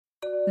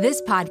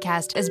This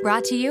podcast is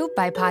brought to you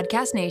by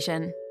Podcast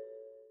Nation.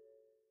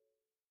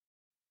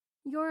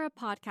 You're a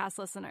podcast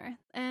listener,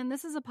 and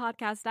this is a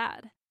podcast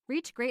ad.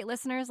 Reach great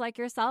listeners like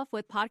yourself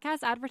with podcast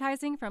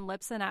advertising from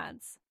Libsyn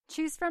Ads.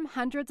 Choose from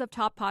hundreds of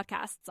top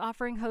podcasts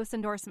offering host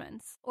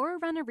endorsements, or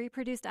run a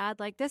reproduced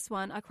ad like this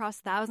one across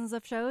thousands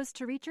of shows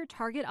to reach your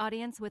target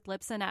audience with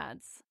Libsyn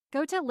Ads.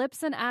 Go to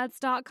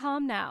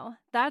libsynads.com now.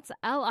 That's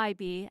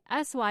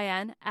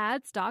LIBSYN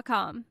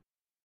ads.com.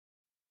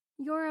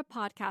 You're a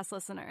podcast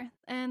listener,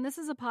 and this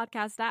is a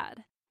podcast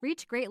ad.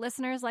 Reach great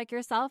listeners like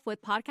yourself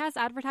with podcast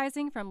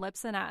advertising from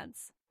Libsyn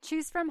Ads.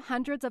 Choose from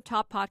hundreds of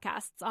top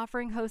podcasts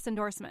offering host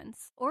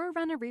endorsements, or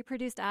run a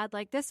reproduced ad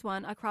like this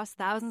one across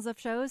thousands of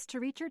shows to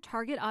reach your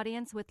target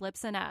audience with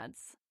Libsyn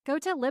Ads. Go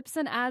to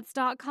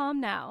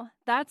libsynads.com now.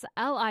 That's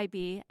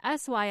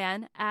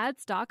LIBSYN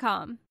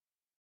ads.com.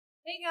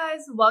 Hey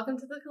guys, welcome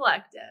to The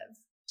Collective.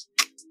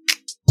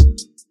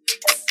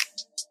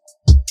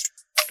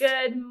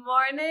 Good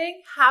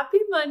morning. Happy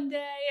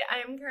Monday. I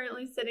am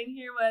currently sitting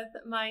here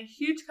with my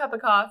huge cup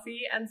of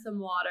coffee and some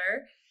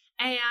water.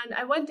 And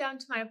I went down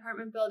to my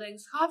apartment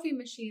building's coffee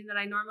machine that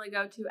I normally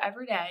go to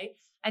every day.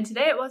 And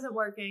today it wasn't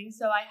working,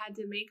 so I had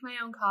to make my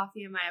own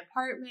coffee in my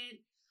apartment.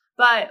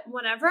 But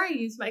whenever I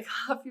use my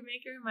coffee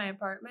maker in my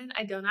apartment,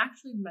 I don't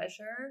actually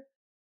measure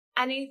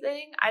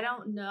anything. I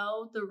don't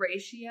know the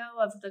ratio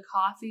of the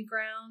coffee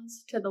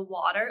grounds to the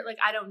water. Like,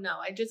 I don't know.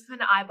 I just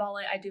kind of eyeball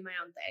it. I do my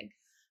own thing.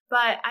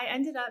 But I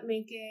ended up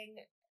making,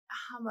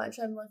 how much?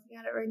 I'm looking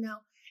at it right now.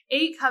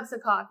 8 cups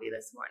of coffee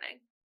this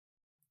morning.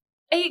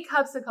 8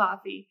 cups of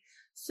coffee.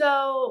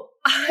 So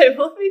I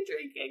will be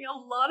drinking a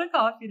lot of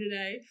coffee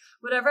today.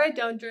 Whatever I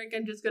don't drink,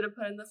 I'm just going to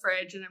put in the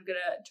fridge and I'm going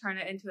to turn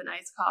it into a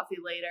nice coffee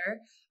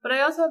later. But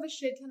I also have a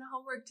shit ton of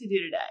homework to do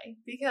today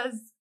because,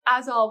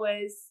 as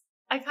always,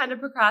 I kind of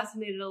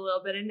procrastinated a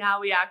little bit and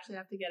now we actually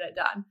have to get it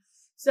done.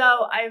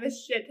 So I have a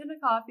shit ton of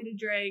coffee to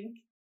drink.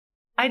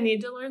 I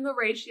need to learn the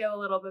ratio a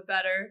little bit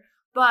better,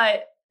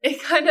 but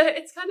it's kind of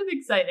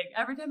exciting.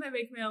 Every time I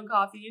make my own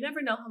coffee, you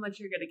never know how much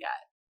you're going to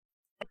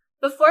get.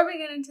 Before we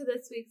get into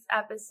this week's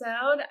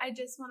episode, I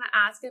just want to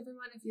ask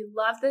everyone, if you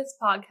love this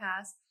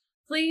podcast,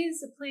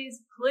 please, please,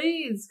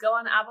 please go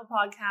on Apple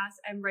Podcasts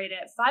and rate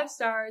it 5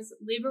 stars,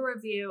 leave a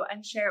review,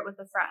 and share it with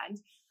a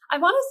friend. I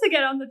want us to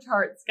get on the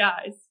charts,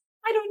 guys.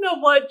 I don't know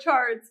what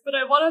charts, but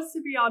I want us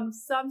to be on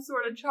some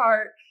sort of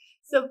chart.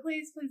 So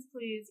please, please,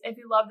 please, if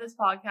you love this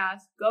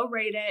podcast, go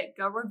rate it,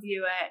 go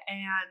review it,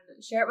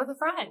 and share it with a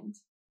friend.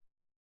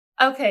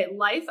 Okay,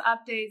 life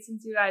update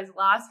since you guys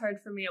last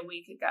heard from me a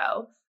week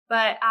ago.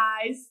 But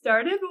I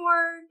started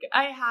work.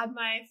 I had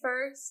my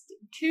first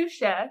 2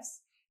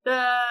 shifts.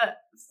 The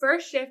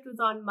first shift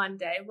was on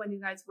Monday, when you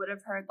guys would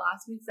have heard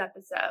last week's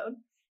episode.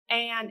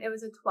 And it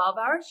was a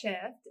 12-hour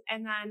shift.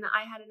 And then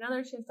I had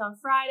another shift on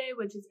Friday,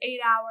 which is 8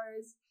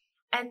 hours.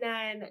 And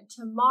then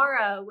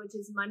tomorrow, which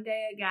is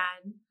Monday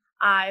again,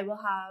 I will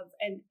have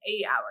an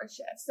 8-hour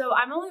shift. So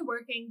I'm only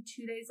working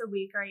 2 days a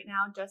week right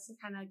now just to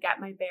kind of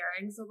get my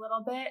bearings a little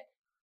bit.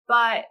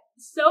 But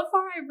so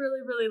far, I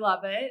really, really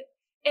love it.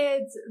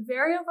 It's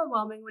very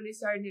overwhelming when you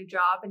start a new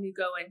job and you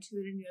go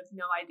into it and you have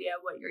no idea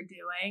what you're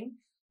doing.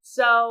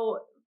 So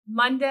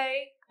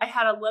Monday, I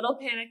had a little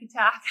panic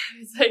attack. I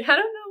was like, I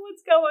don't know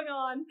what's going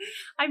on.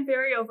 I'm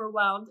very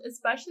overwhelmed,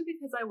 especially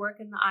because I work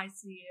in the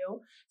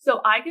ICU.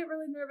 So I get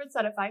really nervous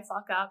that if I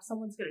fuck up,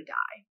 someone's going to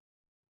die.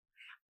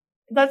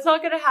 That's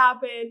not going to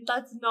happen.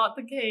 That's not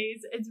the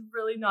case. It's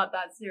really not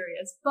that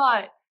serious.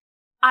 But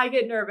I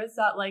get nervous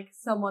that like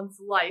someone's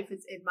life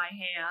is in my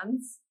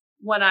hands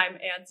when I'm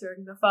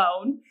answering the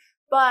phone.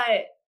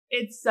 But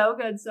it's so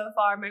good so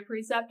far. My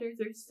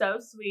preceptors are so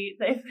sweet.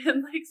 They've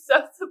been like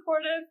so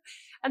supportive.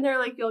 And they're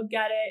like, you'll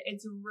get it.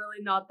 It's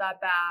really not that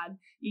bad.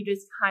 You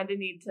just kind of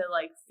need to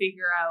like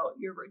figure out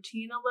your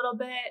routine a little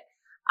bit.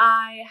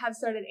 I have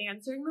started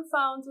answering the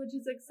phones, which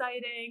is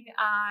exciting.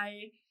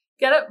 I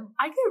get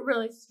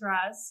really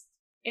stressed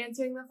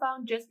answering the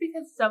phone just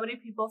because so many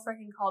people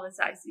freaking call this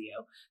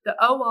ICU. The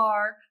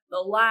OR, the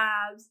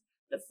labs,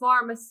 the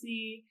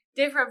pharmacy,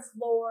 different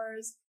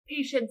floors,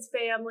 patients'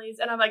 families.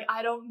 And I'm like,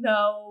 I don't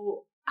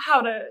know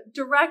how to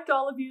direct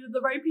all of you to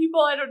the right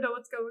people. I don't know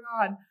what's going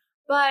on.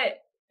 But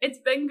it's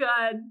been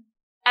good.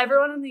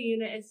 Everyone in the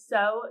unit is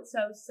so,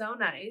 so, so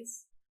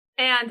nice.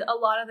 And a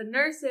lot of the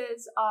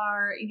nurses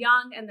are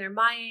young and they're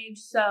my age.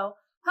 So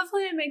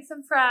hopefully I make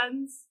some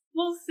friends.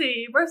 We'll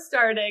see. We're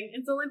starting.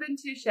 It's only been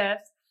 2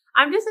 shifts.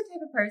 I'm just the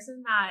type of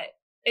person that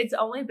it's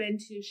only been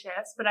 2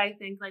 shifts, but I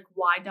think like,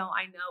 why don't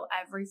I know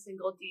every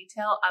single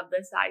detail of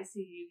this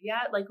ICU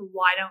yet? Like,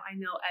 why don't I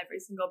know every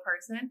single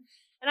person?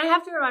 And I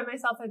have to remind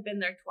myself I've been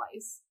there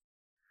twice.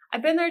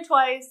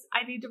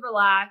 I need to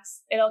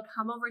relax. It'll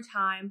come over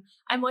time.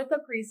 I'm with the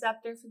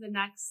preceptor for the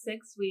next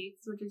 6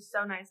 weeks, which is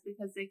so nice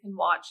because they can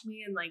watch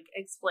me and like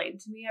explain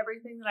to me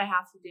everything that I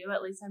have to do.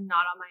 At least I'm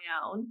not on my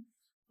own.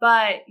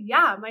 But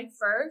yeah, my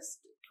first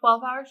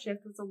 12-hour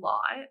shift was a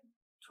lot.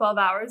 12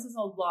 hours is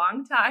a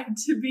long time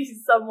to be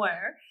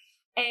somewhere.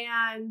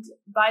 And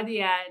by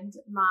the end,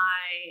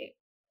 my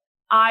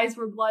eyes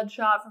were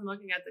bloodshot from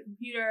looking at the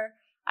computer.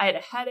 I had a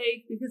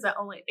headache because I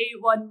only ate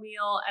one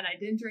meal and I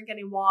didn't drink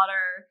any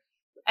water.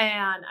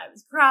 And I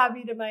was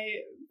crabby to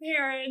my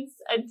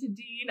parents and to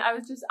Dean. I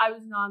was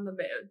not in the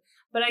mood.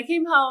 But I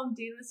came home.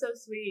 Dean was so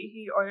sweet.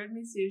 He ordered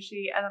me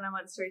sushi and then I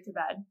went straight to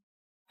bed.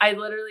 I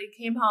literally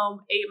came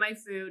home, ate my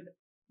food,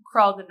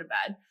 crawled into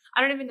bed.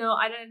 I didn't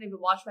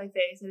even wash my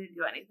face. I didn't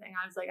do anything.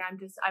 I was like, I'm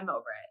over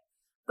it.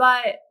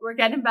 But we're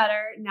getting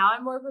better. Now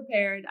I'm more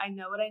prepared. I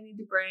know what I need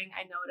to bring.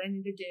 I know what I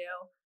need to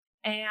do.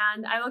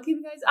 And I will keep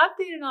you guys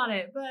updated on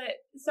it.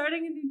 But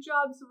starting a new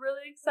job's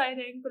really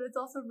exciting, but it's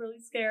also really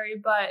scary.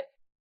 But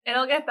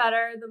it'll get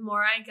better the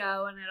more I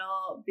go, and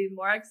it'll be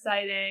more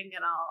exciting,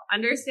 and I'll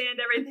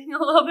understand everything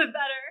a little bit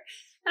better,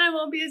 and I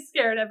won't be as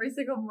scared every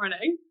single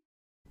morning.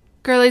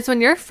 Girlies, when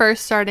you're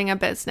first starting a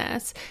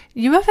business,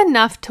 you have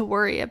enough to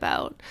worry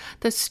about.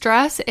 The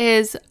stress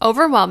is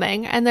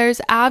overwhelming, and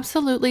there's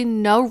absolutely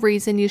no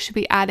reason you should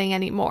be adding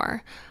any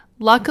more.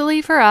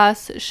 Luckily for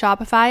us,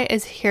 Shopify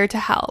is here to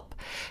help.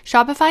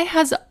 Shopify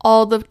has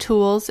all the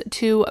tools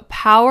to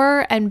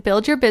power and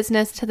build your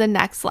business to the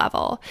next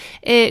level.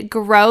 It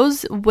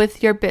grows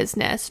with your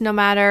business, no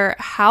matter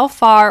how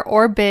far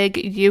or big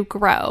you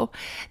grow.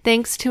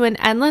 Thanks to an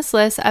endless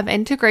list of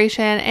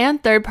integration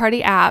and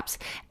third-party apps,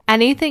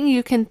 anything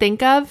you can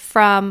think of,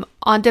 from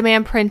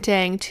on-demand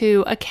printing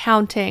to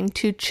accounting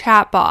to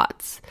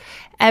chatbots,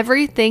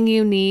 everything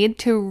you need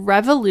to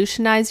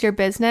revolutionize your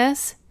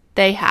business,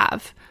 they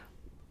have.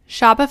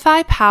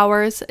 Shopify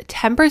powers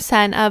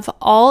 10% of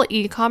all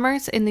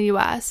e-commerce in the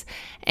US,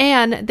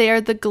 and they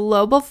are the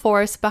global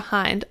force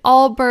behind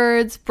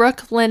Allbirds,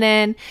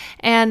 Brooklinen,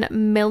 and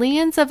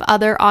millions of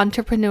other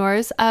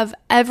entrepreneurs of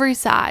every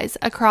size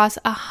across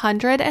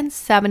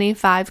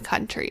 175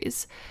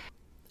 countries.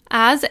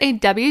 As a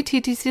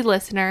WTTC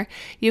listener,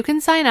 you can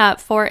sign up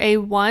for a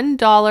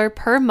 $1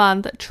 per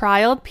month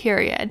trial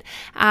period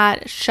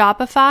at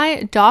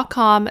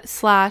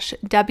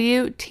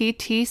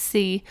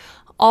shopify.com/WTTC,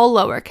 all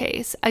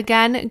lowercase.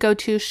 Again, go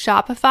to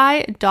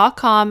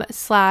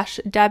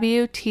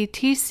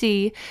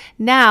shopify.com/WTTC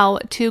now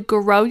to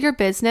grow your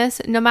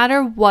business no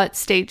matter what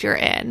stage you're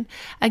in.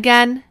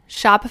 Again,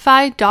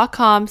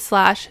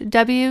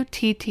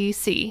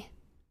 shopify.com/WTTC.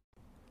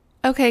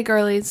 Okay,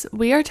 girlies,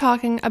 we are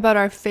talking about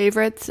our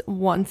favorites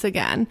once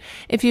again.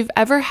 If you've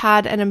ever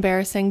had an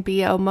embarrassing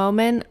BO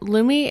moment,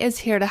 Lume is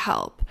here to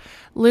help.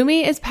 Lume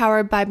is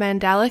powered by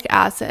mandelic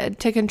acid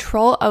to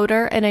control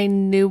odor in a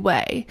new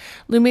way.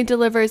 Lume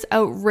delivers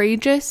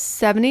outrageous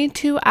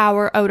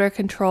 72-hour odor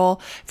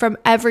control from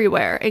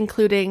everywhere,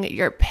 including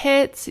your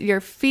pits,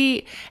 your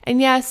feet, and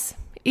yes,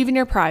 even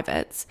your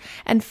privates.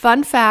 And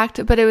fun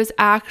fact, but it was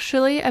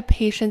actually a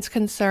patient's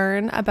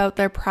concern about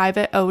their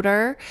private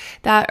odor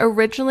that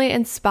originally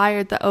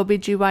inspired the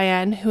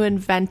OBGYN who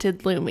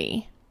invented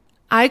Lume.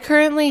 I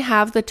currently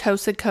have the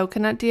toasted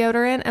coconut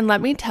deodorant, and let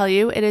me tell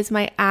you, it is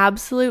my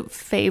absolute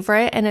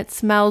favorite and it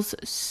smells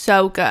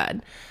so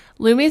good.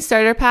 Lume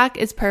Starter Pack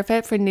is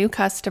perfect for new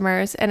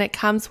customers, and it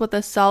comes with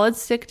a solid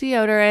stick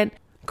deodorant,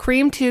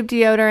 cream tube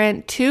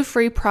deodorant, 2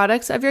 free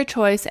products of your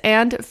choice,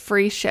 and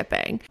free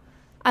shipping.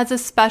 As a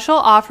special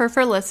offer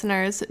for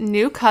listeners,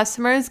 new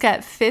customers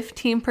get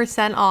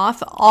 15%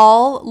 off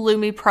all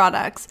Lume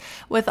products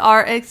with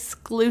our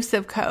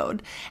exclusive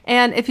code.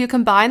 And if you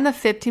combine the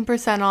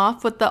 15%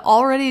 off with the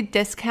already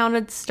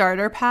discounted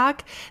starter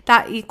pack,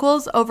 that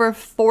equals over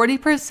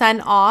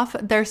 40% off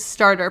their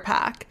starter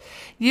pack.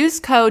 Use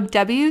code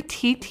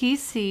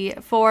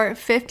WTTC for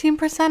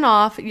 15%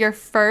 off your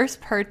first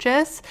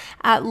purchase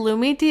at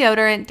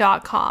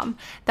lumedeodorant.com.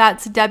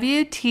 That's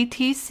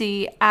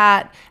WTTC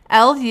at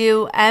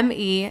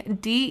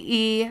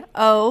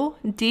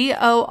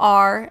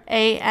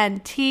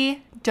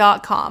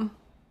LUMEDEODORANT.com.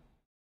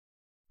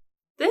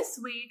 This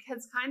week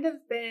has kind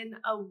of been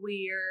a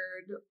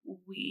weird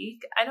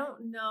week. I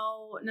don't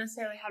know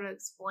necessarily how to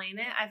explain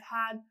it. I've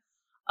had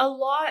a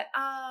lot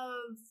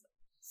of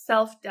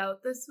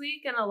self-doubt this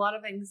week and a lot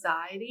of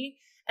anxiety,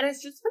 and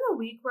it's just been a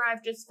week where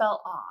I've just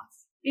felt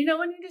off. You know,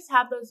 when you just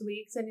have those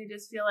weeks and you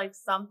just feel like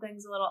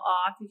something's a little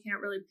off, you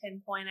can't really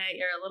pinpoint it,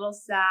 you're a little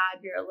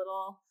sad, you're a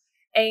little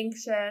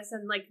anxious,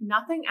 and like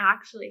nothing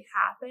actually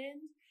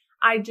happened.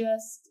 I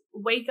just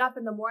wake up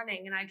in the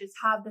morning and I just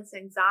have this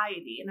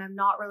anxiety and I'm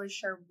not really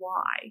sure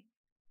why.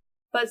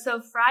 But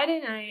so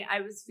Friday night,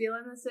 I was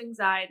feeling this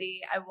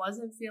anxiety. I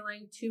wasn't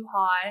feeling too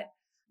hot.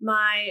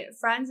 My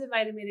friends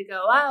invited me to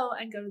go out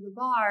and go to the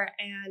bar,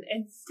 and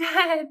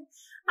instead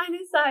I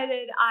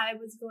decided I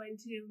was going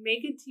to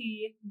make a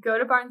tea, go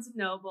to Barnes &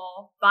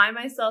 Noble, buy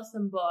myself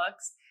some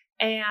books,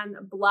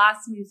 and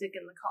blast music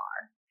in the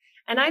car.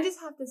 And I just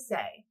have to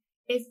say,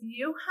 if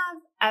you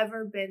have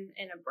ever been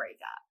in a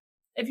breakup,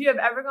 if you have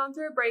ever gone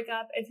through a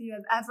breakup, if you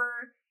have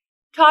ever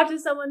talked to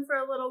someone for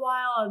a little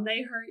while and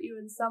they hurt you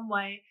in some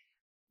way,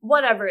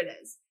 whatever it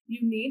is,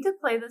 you need to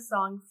play the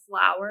song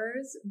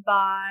Flowers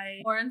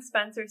by Lauren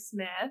Spencer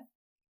Smith.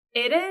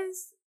 It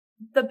is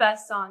the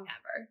best song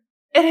ever.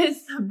 It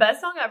is the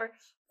best song ever.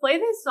 Play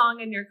this song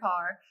in your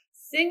car,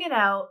 sing it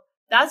out.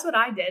 That's what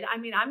I did. I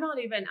mean, I'm not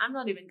even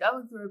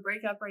going through a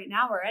breakup right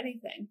now or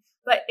anything,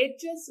 but it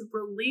just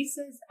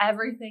releases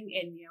everything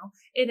in you.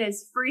 It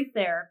is free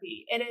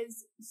therapy. It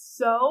is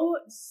so,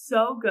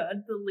 so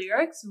good. The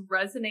lyrics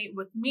resonate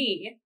with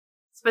me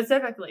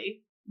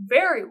specifically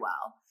very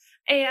well.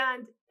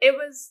 And it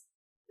was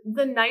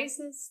the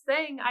nicest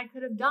thing I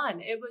could have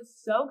done. It was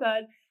so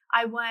good.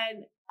 I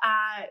went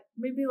at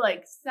maybe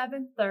like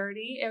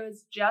 7:30. It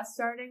was just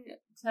starting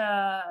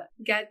to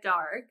get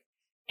dark.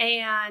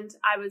 And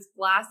I was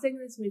blasting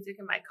this music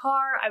in my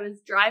car. I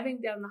was driving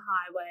down the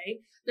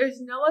highway.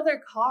 There's no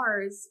other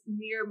cars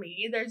near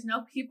me. There's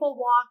no people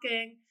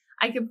walking.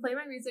 I can play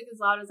my music as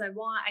loud as I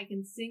want. I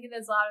can sing it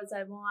as loud as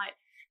I want.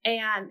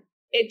 And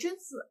it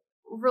just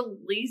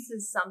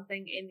releases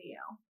something in you.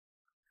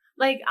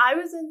 Like, I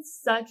was in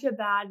such a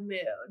bad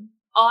mood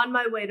on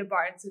my way to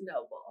Barnes &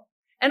 Noble.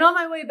 And on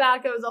my way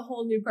back, I was a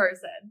whole new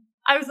person.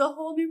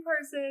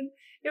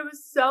 It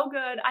was so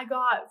good. I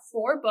got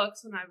 4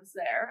 books when I was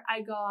there.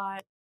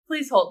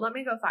 Please hold, let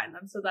me go find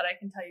them so that I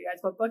can tell you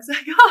guys what books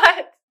I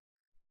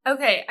got.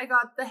 Okay, I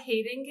got The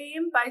Hating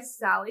Game by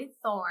Sally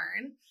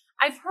Thorne.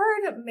 I've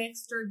heard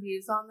mixed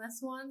reviews on this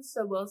one,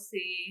 so we'll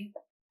see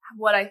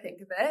what I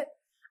think of it.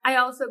 I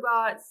also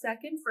got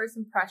Second First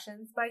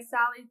Impressions by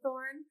Sally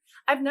Thorne.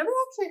 I've never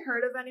actually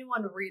heard of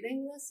anyone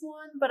reading this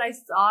one, but I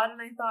saw it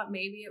and I thought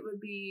maybe it would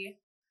be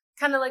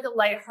kind of like a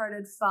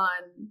lighthearted,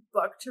 fun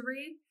book to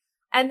read.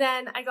 And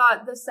then I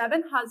got The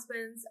 7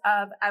 Husbands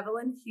of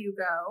Evelyn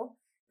Hugo.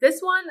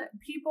 This one,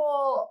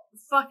 people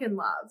fucking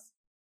love.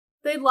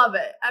 They love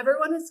it.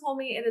 Everyone has told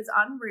me it is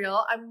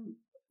unreal. I'm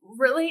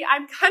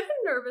kind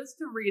of nervous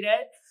to read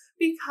it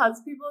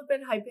because people have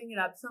been hyping it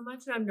up so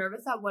much, and I'm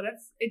nervous that what if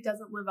it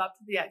doesn't live up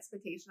to the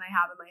expectation I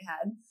have in my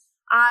head.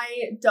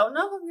 I don't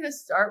know if I'm going to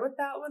start with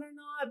that one or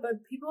not,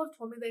 but people have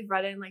told me they've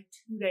read it in like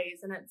 2 days,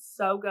 and it's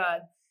so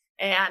good,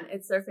 and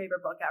it's their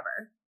favorite book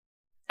ever.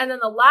 And then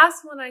the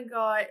last one I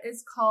got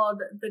is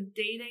called The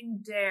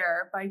Dating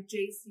Dare by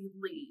J.C.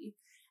 Lee.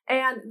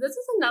 And this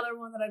is another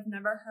one that I've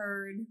never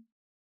heard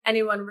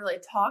anyone really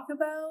talk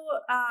about.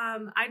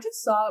 I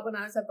just saw it when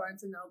I was at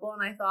Barnes & Noble,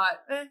 and I thought,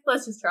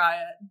 let's just try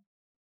it.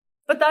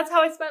 But that's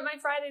how I spent my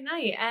Friday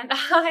night, and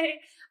I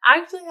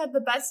actually had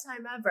the best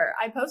time ever.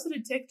 I posted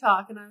a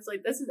TikTok, and I was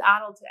like, this is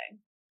adulting.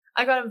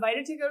 I got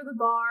invited to go to the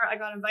bar. I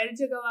got invited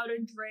to go out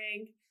and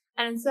drink.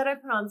 And instead I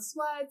put on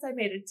sweats, I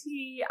made a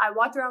tea, I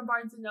walked around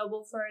Barnes &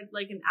 Noble for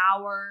like an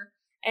hour,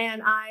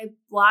 and I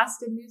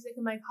blasted music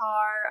in my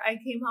car. I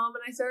came home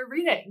and I started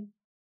reading.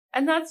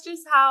 And that's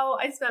just how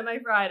I spent my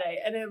Friday.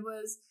 And it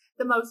was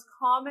the most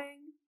calming,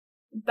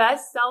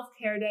 best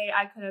self-care day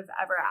I could have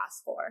ever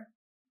asked for.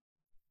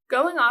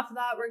 Going off of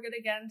that, we're going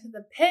to get into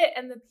the pit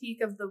and the peak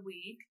of the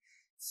week.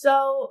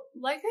 So,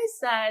 like I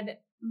said,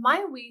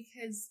 my week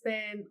has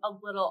been a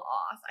little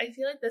off. I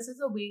feel like this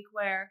is a week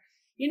where,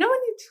 you know, when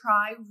you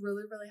try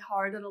really, really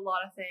hard at a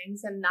lot of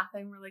things and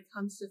nothing really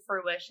comes to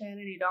fruition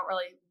and you don't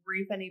really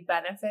reap any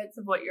benefits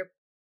of what you're,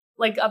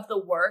 like, of the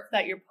work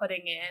that you're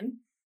putting in?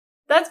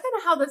 That's kind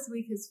of how this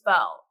week has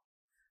felt.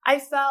 I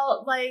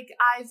felt like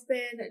I've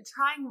been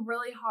trying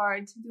really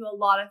hard to do a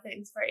lot of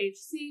things for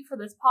HC, for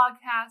this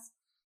podcast,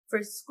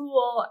 for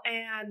school,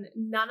 and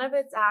none of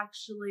it's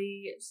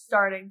actually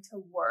starting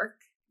to work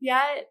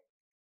yet.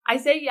 I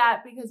say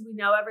yet because we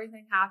know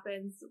everything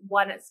happens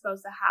when it's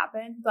supposed to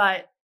happen,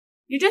 but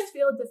you just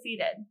feel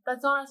defeated.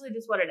 That's honestly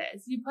just what it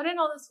is. You put in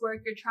all this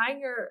work, you're trying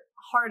your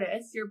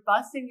hardest, you're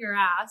busting your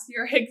ass,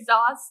 you're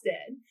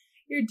exhausted,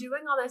 you're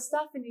doing all this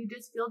stuff, and you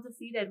just feel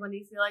defeated when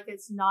you feel like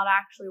it's not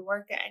actually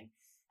working.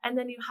 And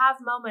then you have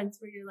moments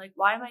where you're like,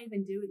 why am I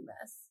even doing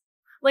this?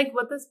 Like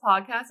with this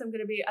podcast, I'm going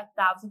to be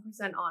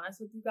 1,000% honest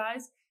with you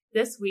guys.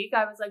 This week,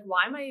 I was like,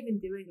 why am I even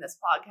doing this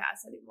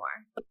podcast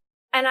anymore?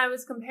 And I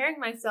was comparing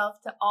myself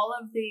to all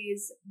of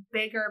these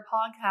bigger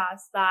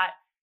podcasts that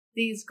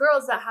these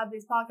girls that have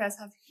these podcasts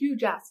have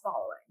huge ass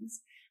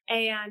followings.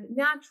 And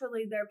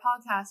naturally, their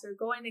podcasts are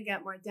going to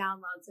get more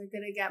downloads. They're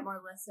going to get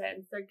more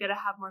listens. They're going to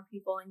have more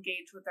people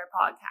engage with their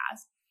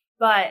podcast.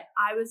 But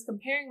I was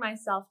comparing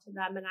myself to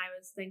them, and I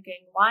was thinking,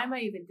 why am I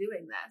even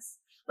doing this?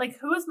 Like,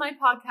 who is my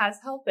podcast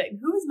helping?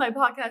 Who is my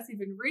podcast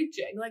even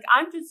reaching? Like,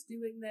 I'm just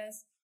doing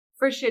this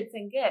for shits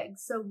and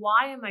gigs. So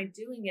why am I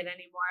doing it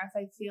anymore if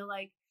I feel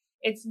like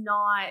it's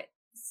not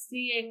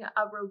seeing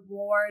a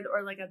reward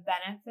or like a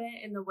benefit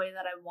in the way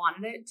that I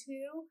wanted it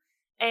to?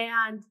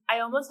 And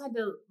I almost had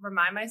to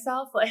remind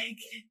myself, like,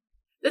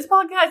 this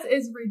podcast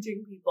is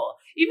reaching people.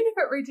 Even if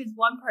it reaches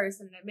one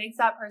person and it makes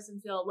that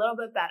person feel a little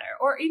bit better,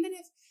 or even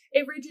if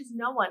it reaches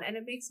no one and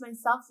it makes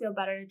myself feel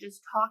better to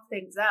just talk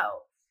things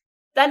out,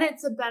 then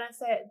it's a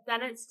benefit,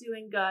 then it's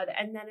doing good,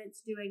 and then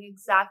it's doing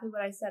exactly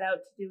what I set out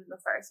to do in the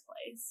first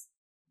place.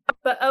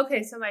 But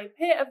okay, so my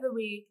pit of the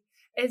week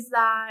is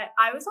that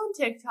I was on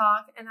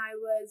TikTok and I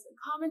was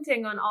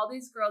commenting on all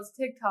these girls'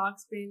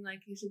 TikToks being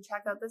like, you should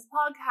check out this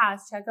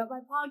podcast, check out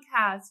my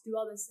podcast, do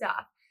all this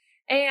stuff.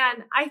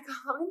 And I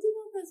commented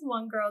on this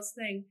one girl's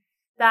thing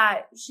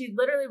that she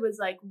literally was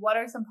like, what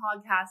are some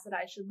podcasts that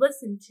I should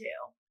listen to?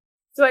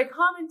 So I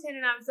commented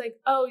and I was like,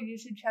 oh, you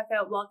should check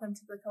out Welcome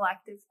to the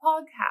Collective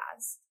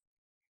podcast.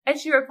 And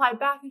she replied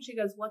back and she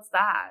goes, what's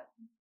that?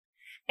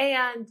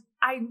 And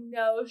I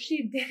know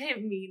she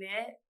didn't mean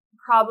it,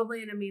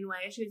 probably in a mean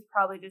way. She was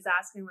probably just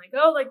asking like,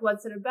 oh, like,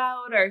 what's it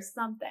about or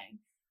something.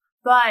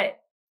 But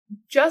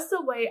just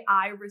the way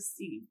I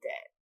received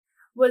it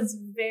was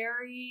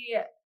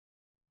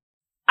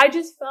I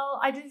just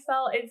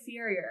felt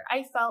inferior.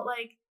 I felt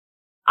like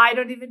I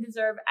don't even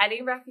deserve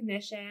any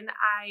recognition.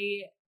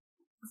 I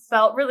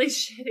felt really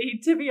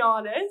shitty, to be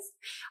honest.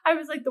 I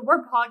was like, the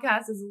word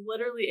podcast is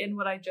literally in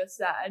what I just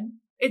said.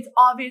 It's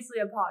obviously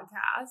a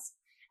podcast.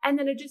 And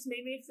then it just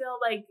made me feel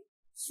like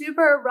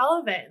super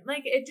irrelevant.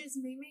 Like it just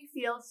made me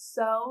feel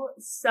so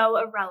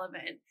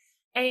irrelevant.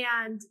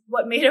 And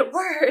what made it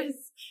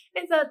worse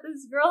is that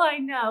this girl I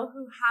know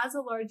who has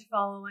a large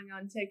following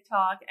on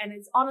TikTok, and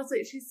it's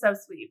honestly, she's so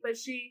sweet, but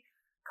she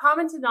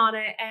commented on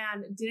it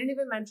and didn't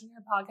even mention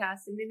her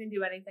podcast, didn't even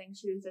do anything.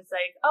 She was just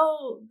like,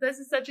 oh, this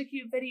is such a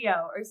cute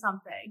video or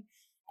something.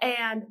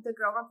 And the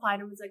girl replied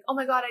and was like, oh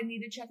my God, I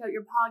need to check out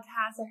your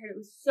podcast. I heard it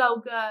was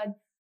so good,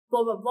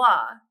 blah, blah,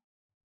 blah.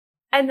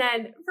 And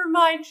then for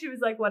mine, she was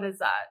like, what is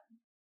that?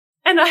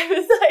 And I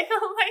was like,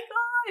 oh my God.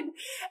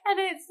 And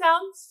it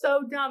sounds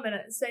so dumb. And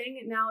saying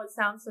it now, it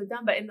sounds so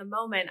dumb. But in the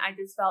moment, I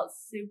just felt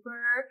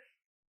super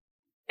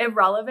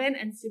irrelevant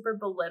and super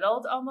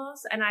belittled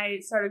almost. And I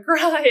started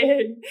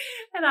crying.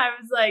 And I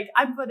was like,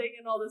 I'm putting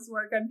in all this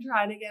work. I'm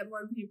trying to get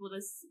more people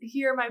to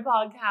hear my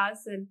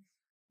podcast and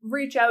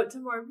reach out to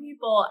more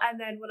people. And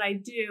then when I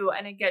do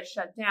and it gets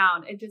shut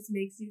down, it just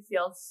makes you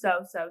feel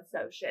so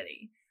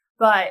shitty.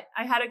 But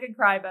I had a good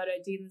cry about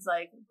it. Dean was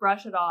like,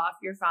 brush it off.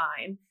 You're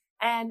fine.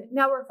 And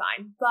now we're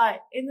fine.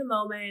 But in the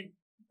moment,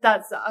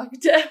 that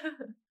sucked.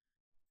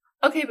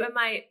 Okay, but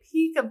my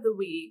peak of the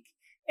week,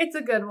 it's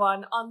a good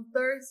one. On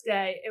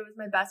Thursday, it was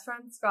my best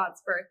friend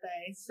Scott's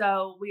birthday.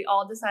 So we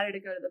all decided to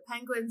go to the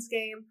Penguins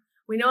game.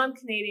 We know I'm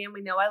Canadian.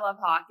 We know I love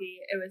hockey.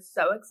 It was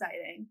so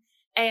exciting.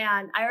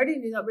 And I already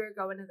knew that we were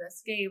going to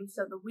this game.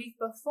 So the week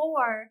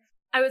before,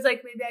 I was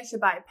like, maybe I should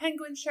buy a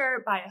Penguin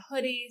shirt, buy a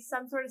hoodie,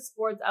 some sort of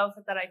sports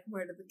outfit that I can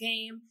wear to the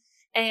game.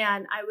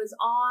 And I was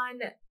on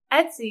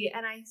Etsy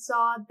and I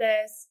saw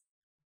this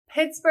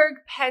Pittsburgh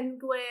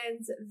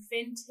Penguins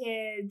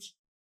vintage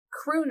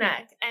crew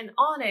neck, and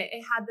on it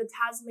had the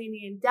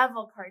Tasmanian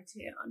Devil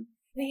cartoon,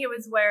 and he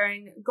was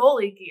wearing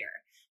goalie gear.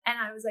 And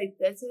I was like,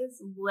 this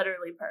is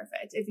literally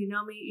perfect. If you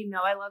know me, you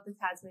know I love the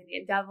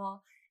Tasmanian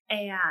Devil,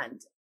 and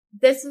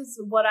this is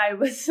what I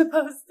was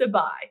supposed to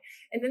buy.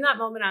 And in that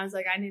moment, I was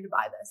like, I need to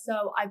buy this.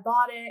 So I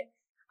bought it.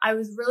 I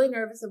was really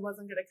nervous it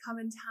wasn't going to come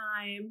in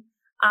time.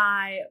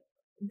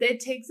 It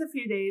takes a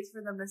few days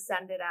for them to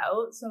send it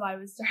out, so I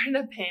was starting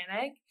to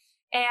panic.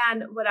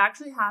 And what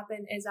actually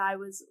happened is I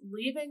was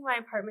leaving my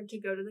apartment to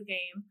go to the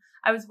game.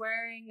 I was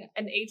wearing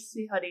an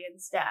HC hoodie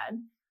instead.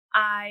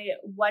 I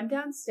went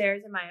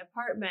downstairs in my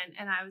apartment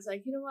and I was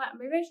like, you know what?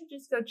 Maybe I should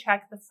just go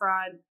check the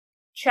front,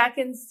 check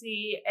and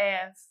see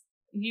if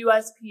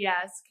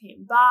USPS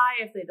came by,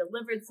 if they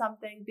delivered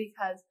something,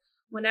 because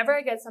whenever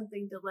I get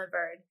something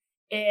delivered,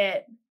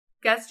 it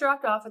gets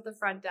dropped off at the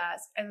front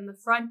desk, and then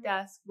the front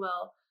desk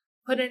will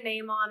put a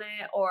name on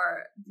it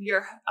or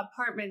your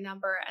apartment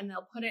number, and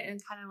they'll put it in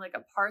kind of like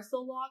a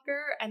parcel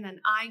locker. And then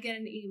I get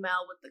an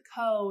email with the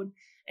code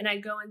and I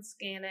go and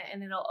scan it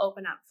and it'll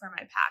open up for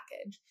my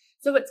package.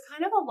 So it's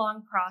kind of a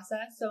long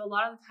process. So a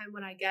lot of the time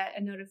when I get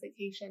a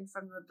notification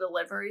from the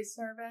delivery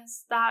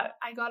service that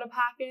I got a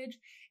package,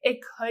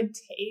 it could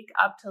take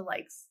up to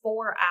like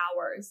 4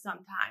 hours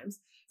sometimes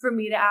for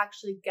me to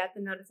actually get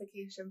the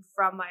notification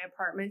from my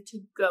apartment to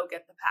go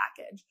get the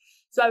package.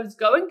 So I was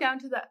going down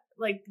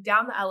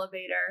the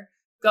elevator,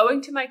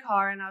 going to my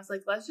car, and I was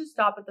like, let's just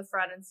stop at the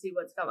front and see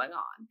what's going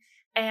on.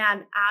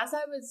 And as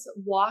I was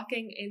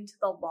walking into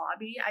the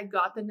lobby, I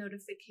got the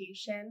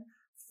notification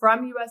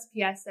from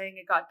USPS saying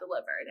it got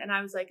delivered. And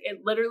I was like, it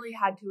literally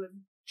had to have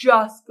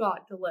just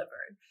got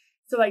delivered.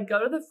 So I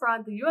go to the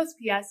front, the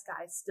USPS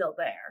guy's still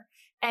there,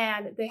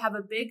 and they have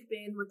a big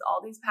bin with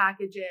all these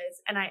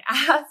packages. And I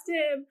asked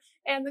him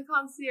and the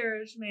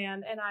concierge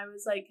man, and I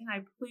was like, can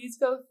I please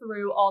go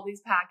through all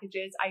these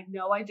packages? I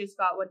know I just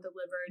got one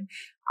delivered.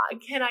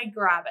 Can I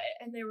grab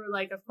it? And they were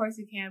like, of course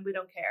you can. We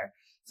don't care.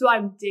 So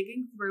I'm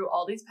digging through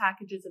all these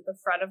packages at the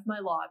front of my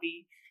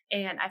lobby,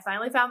 and I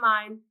finally found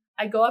mine.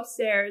 I go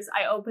upstairs,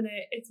 I open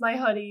it. It's my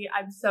hoodie.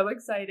 I'm so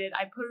excited.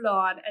 I put it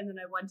on, and then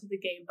I went to the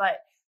game. But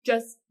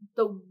just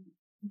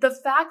the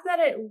fact that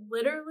it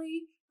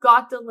literally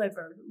got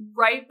delivered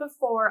right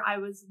before I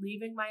was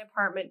leaving my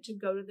apartment to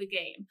go to the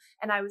game,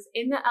 and I was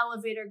in the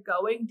elevator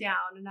going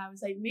down, and I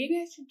was like, maybe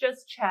I should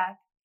just check.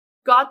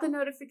 Got the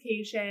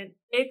notification.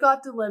 It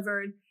got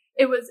delivered.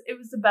 It was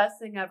the best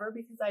thing ever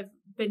because I've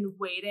been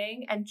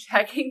waiting and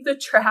checking the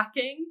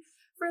tracking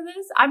for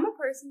this. I'm a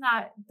person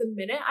that the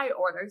minute I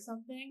order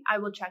something, I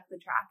will check the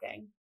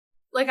tracking.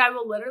 Like, I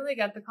will literally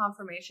get the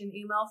confirmation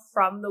email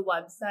from the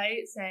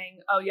website saying,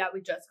 oh yeah,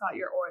 we just got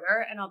your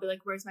order. And I'll be like,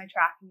 where's my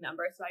tracking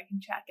number so I can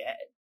check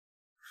it?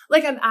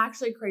 Like, I'm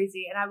actually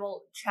crazy, and I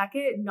will check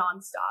it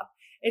nonstop.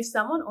 If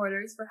someone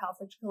orders for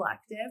Hellfish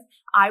Collective,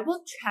 I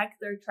will check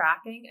their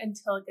tracking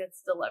until it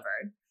gets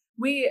delivered.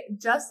 We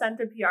just sent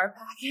a PR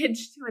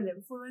package to an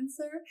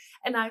influencer,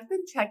 and I've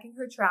been checking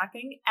her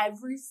tracking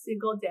every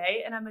single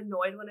day, and I'm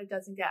annoyed when it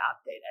doesn't get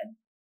updated.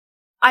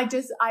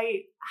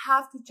 I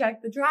have to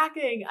check the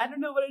tracking. I don't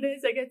know what it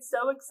is. I get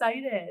so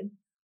excited.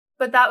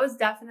 But that was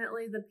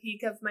definitely the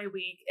peak of my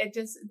week.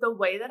 The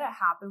way that it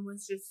happened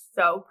was just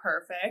so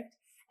perfect.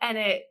 And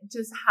it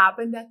just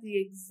happened at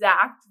the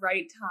exact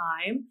right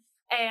time.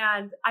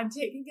 And I'm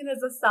taking it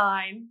as a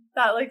sign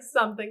that like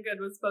something good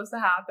was supposed to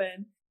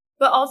happen.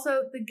 But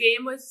also the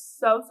game was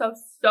so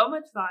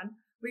much fun.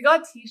 We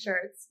got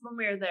t-shirts when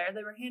we were there.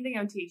 They were handing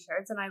out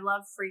t-shirts and I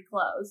love free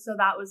clothes. So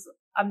that was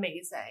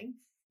amazing.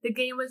 The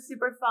game was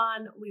super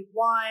fun. We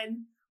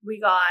won. We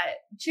got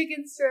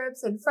chicken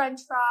strips and French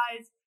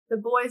fries. The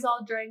boys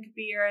all drank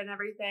beer and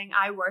everything.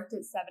 I worked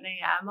at 7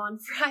 a.m. on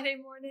Friday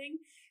morning.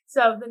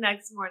 So the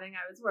next morning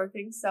I was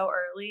working so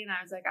early and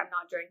I was like, I'm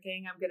not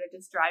drinking. I'm going to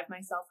just drive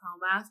myself home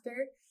after.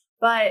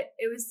 But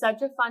it was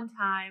such a fun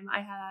time.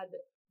 I had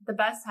the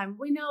best time.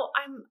 We know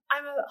I'm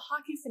a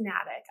hockey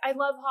fanatic. I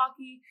love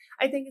hockey.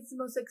 I think it's the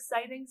most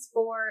exciting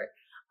sport.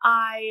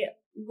 I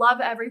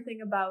love everything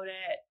about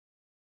it.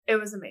 It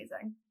was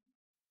amazing.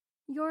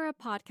 You're a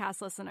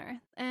podcast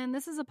listener, and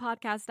this is a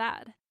podcast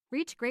ad.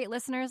 Reach great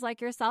listeners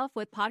like yourself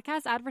with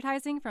podcast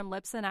advertising from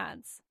Libsyn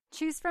Ads.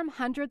 Choose from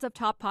hundreds of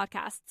top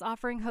podcasts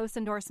offering host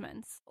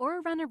endorsements,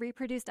 or run a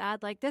reproduced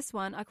ad like this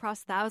one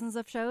across thousands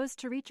of shows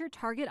to reach your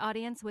target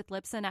audience with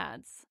Libsyn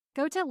Ads.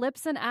 Go to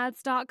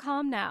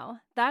libsynads.com now.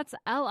 That's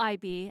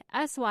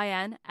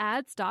LIBSYN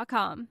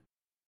ads.com.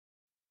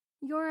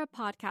 You're a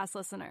podcast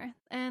listener,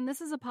 and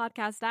this is a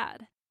podcast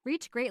ad.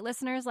 Reach great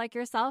listeners like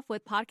yourself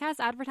with podcast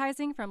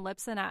advertising from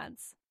Libsyn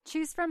Ads.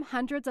 Choose from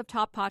hundreds of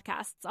top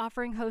podcasts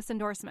offering host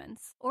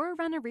endorsements, or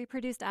run a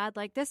reproduced ad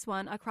like this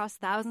one across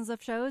thousands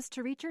of shows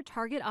to reach your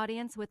target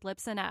audience with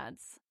Libsyn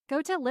Ads.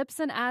 Go to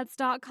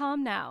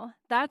libsynads.com now.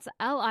 That's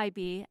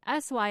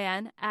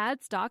LIBSYN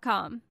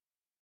ads.com.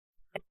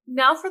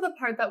 Now for the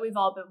part that we've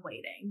all been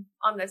waiting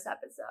on this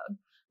episode.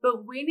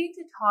 But we need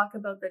to talk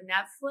about the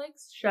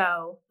Netflix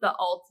show, The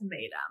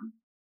Ultimatum.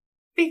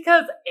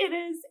 Because it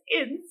is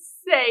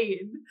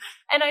insane.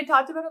 And I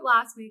talked about it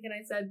last week and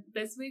I said,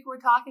 this week we're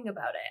talking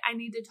about it. I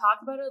need to talk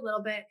about it a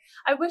little bit.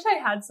 I wish I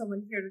had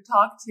someone here to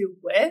talk to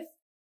with,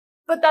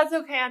 but that's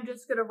okay. I'm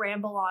just going to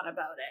ramble on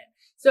about it.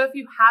 So if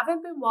you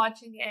haven't been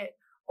watching it,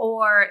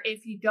 or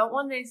if you don't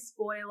want any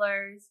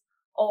spoilers,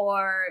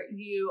 or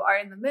you are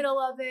in the middle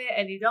of it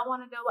and you don't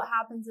want to know what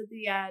happens at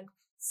the end,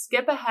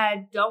 skip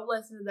ahead. Don't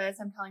listen to this.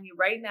 I'm telling you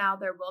right now,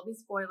 there will be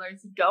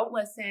spoilers. Don't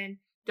listen.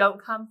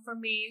 Don't come for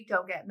me.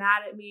 Don't get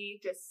mad at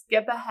me. Just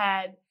skip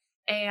ahead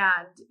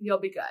and you'll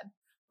be good.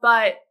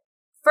 But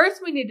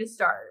first we need to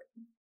start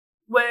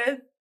with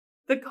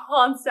the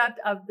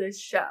concept of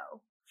this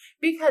show,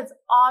 because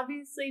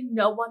obviously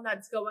no one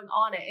that's going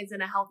on it is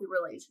in a healthy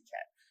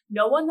relationship.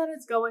 No one that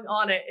is going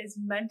on it is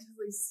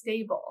mentally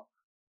stable.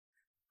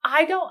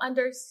 I don't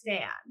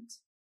understand.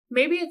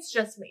 Maybe it's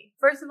just me.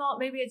 First of all,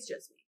 maybe it's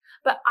just me.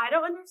 But I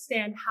don't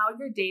understand how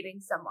you're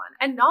dating someone,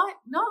 and not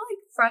like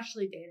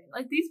freshly dating.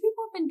 Like these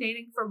people have been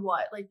dating for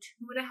what? Like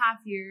 2.5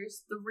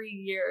 years, 3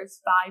 years,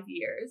 5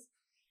 years.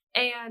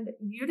 And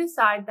you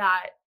decide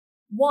that,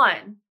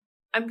 one,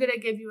 I'm going to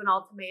give you an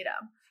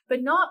ultimatum.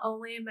 But not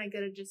only am I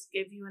going to just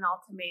give you an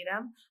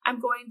ultimatum, I'm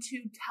going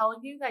to tell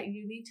you that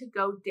you need to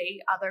go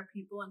date other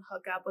people and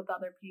hook up with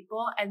other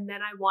people. And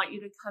then I want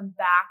you to come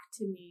back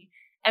to me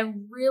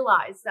and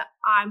realize that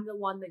I'm the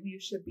one that you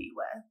should be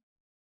with.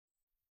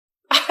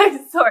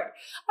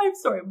 I'm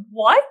sorry.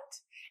 What?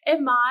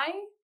 Am I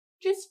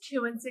just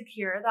too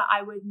insecure that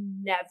I would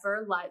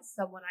never let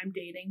someone I'm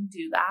dating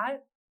do that?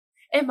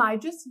 Am I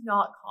just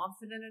not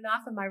confident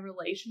enough in my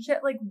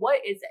relationship? Like, what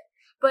is it?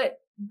 But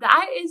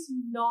that is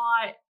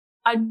not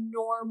a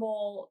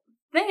normal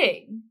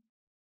thing.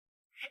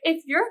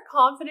 If you're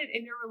confident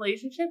in your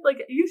relationship, like,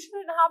 you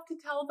shouldn't have to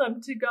tell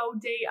them to go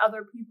date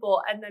other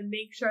people and then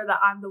make sure that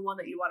I'm the one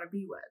that you want to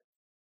be with.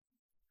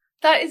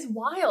 That is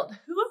wild.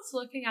 Who is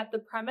looking at the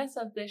premise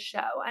of this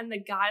show and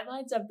the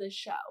guidelines of this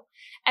show,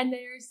 and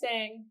they're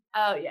saying,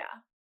 oh yeah,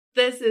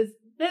 this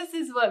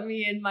is what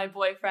me and my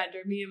boyfriend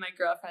or me and my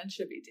girlfriend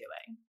should be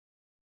doing?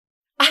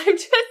 I'm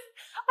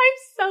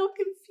so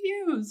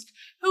confused.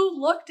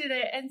 Who looked at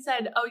it and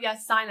said, oh yeah,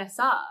 sign us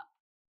up?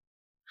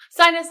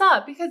 Sign us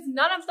up, because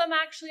none of them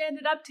actually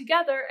ended up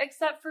together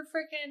except for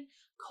freaking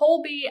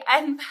Colby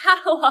and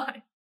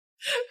Madeline,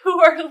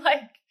 who are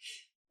like,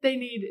 They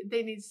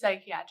need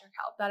psychiatric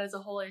help. That is a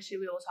whole issue.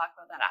 We will talk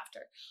about that after.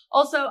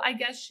 Also, I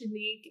guess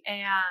Shanique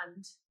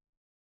and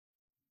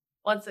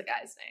what's the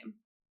guy's name?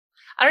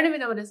 I don't even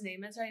know what his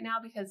name is right now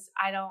because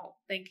I don't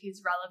think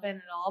he's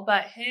relevant at all.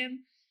 But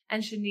him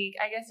and Shanique,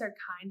 I guess, are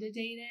kind of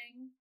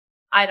dating.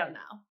 I don't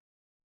know.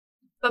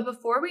 But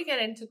before we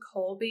get into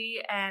Colby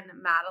and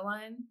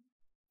Madeline,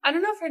 I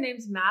don't know if her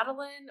name's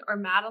Madeline or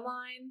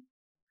Madeline.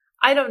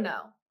 I don't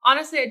know.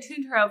 Honestly, I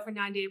tuned her out for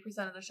 98%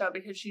 of the show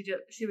because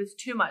she was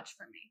too much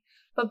for me.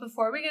 But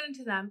before we get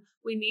into them,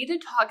 we need to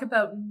talk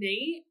about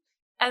Nate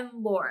and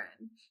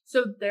Lauren.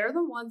 So they're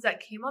the ones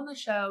that came on the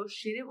show.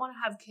 She didn't want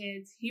to have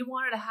kids. He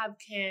wanted to have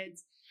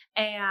kids.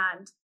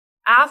 And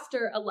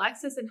after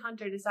Alexis and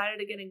Hunter decided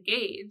to get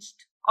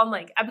engaged on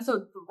like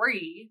episode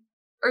 3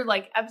 or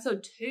like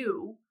episode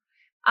 2,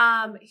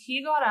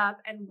 he got up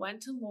and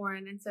went to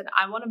Lauren and said,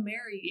 I want to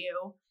marry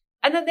you.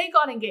 And then they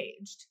got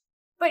engaged.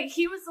 But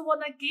he was the one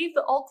that gave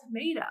the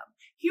ultimatum.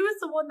 He was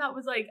the one that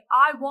was like,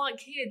 I want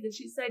kids. And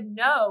she said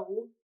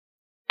no.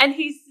 And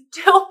he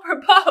still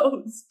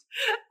proposed.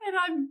 And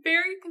I'm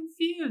very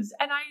confused.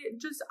 And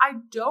I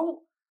don't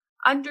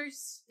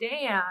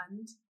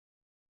understand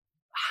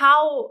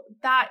how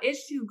that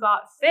issue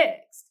got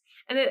fixed.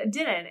 And it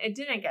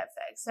didn't get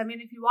fixed. I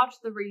mean, if you watch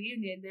the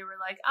reunion, they were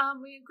like,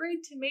 we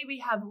agreed to maybe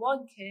have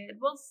 1 kid.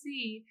 We'll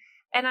see.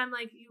 And I'm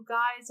like, you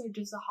guys are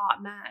just a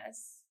hot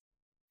mess.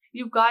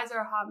 You guys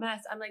are a hot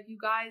mess. I'm like, you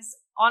guys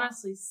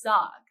honestly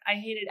suck. I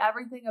hated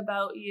everything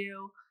about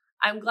you.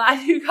 I'm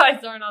glad you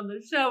guys aren't on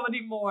the show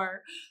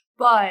anymore.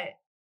 But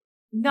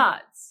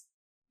nuts.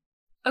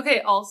 Okay,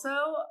 also,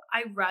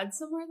 I read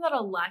somewhere that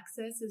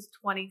Alexis is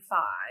 25.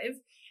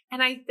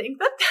 And I think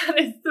that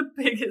is the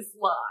biggest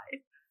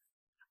lie.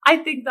 I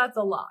think that's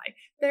a lie.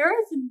 There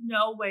is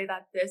no way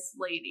that this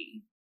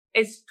lady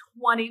is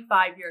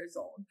 25 years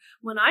old.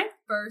 When I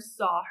first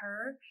saw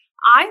her,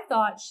 I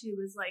thought she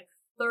was like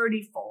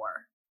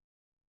 34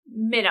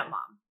 minimum.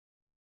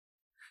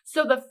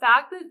 So the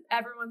fact that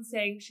everyone's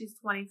saying she's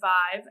 25,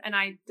 and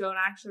I don't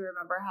actually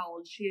remember how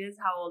old she is,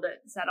 how old it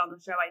said on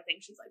the show, I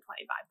think she's like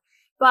 25.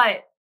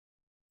 But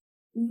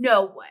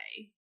no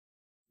way.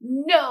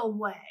 No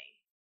way.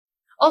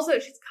 Also,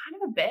 she's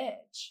kind of a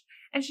bitch.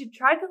 And she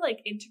tried to like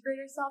integrate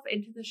herself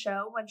into the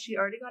show when she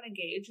already got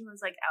engaged and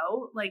was like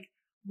out. Like,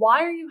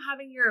 why are you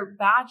having your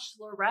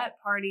bachelorette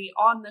party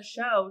on the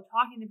show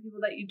talking to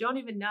people that you don't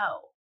even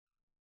know?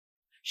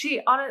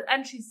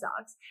 And she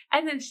sucks.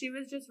 And then she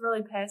was just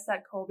really pissed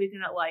that Colby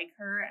didn't like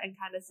her and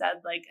kind of said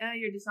like,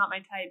 you're just not my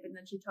type. And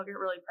then she took it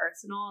really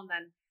personal and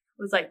then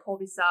was like,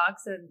 Colby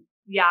sucks. And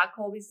yeah,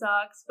 Colby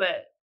sucks.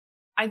 But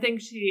I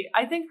think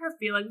her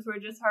feelings were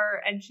just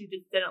her and she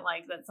just didn't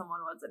like that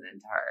someone wasn't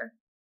into her.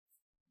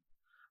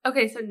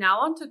 Okay, so now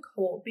on to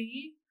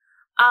Colby.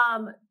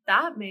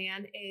 That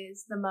man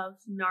is the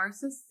most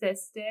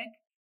narcissistic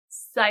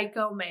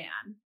psycho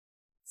man.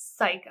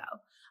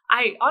 Psycho.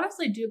 I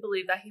honestly do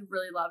believe that he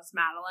really loves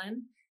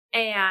Madeline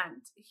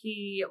and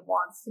he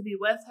wants to be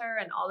with her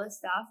and all this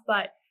stuff.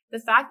 But the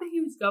fact that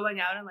he was going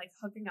out and like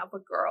hooking up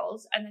with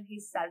girls and then he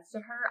says to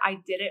her, I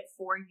did it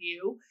for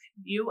you.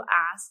 You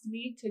asked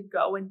me to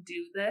go and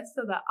do this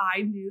so that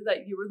I knew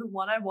that you were the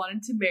one I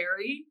wanted to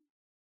marry.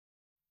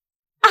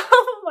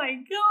 Oh my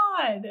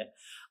God.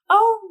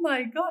 Oh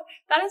my God.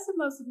 That is the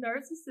most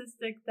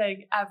narcissistic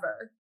thing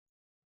ever.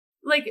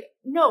 Like,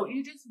 no,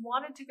 you just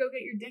wanted to go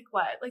get your dick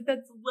wet. Like,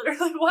 that's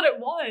literally what it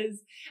was.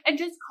 And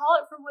just call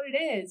it for what it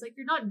is. Like,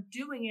 you're not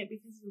doing it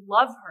because you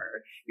love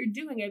her. You're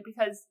doing it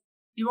because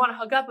you want to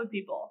hook up with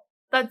people.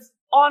 That's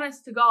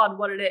honest to God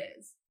what it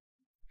is.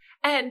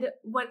 And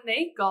when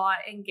they got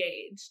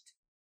engaged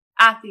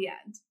at the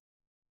end,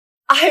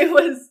 I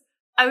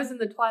was in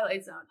the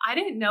Twilight Zone. I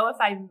didn't know if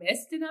I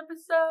missed an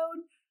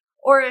episode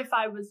or if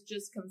I was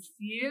just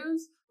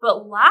confused.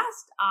 But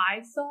last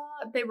I saw,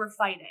 they were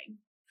fighting.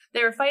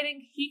 They were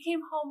fighting. He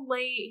came home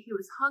late. He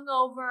was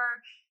hungover.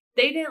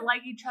 They didn't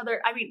like each other.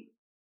 I mean,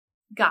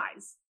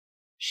 guys,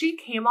 she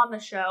came on the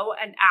show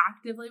and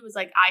actively was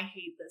like, I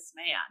hate this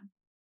man.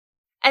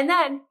 And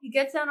then he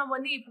gets down on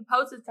one knee,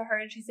 proposes to her,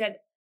 and she said,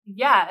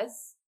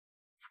 yes.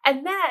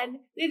 And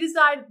then they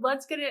decide,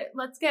 let's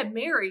get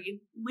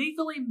married,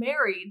 legally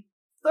married,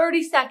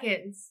 30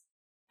 seconds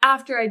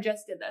after I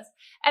just did this.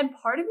 And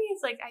part of me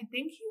is like, I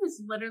think he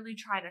was literally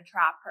trying to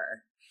trap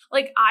her.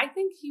 Like, I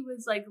think he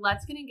was like,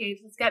 let's get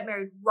engaged, let's get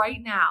married right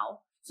now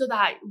so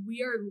that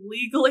we are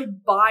legally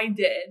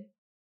binded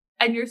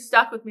and you're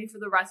stuck with me for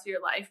the rest of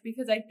your life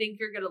because I think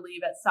you're going to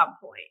leave at some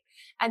point.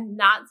 And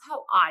that's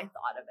how I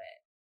thought of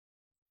it.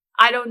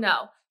 I don't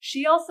know.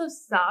 She also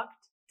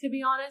sucked, to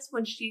be honest,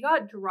 when she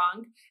got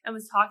drunk and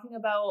was talking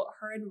about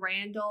her and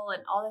Randall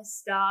and all this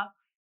stuff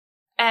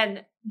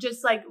and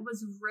just like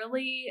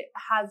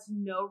has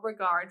no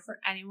regard for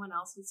anyone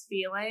else's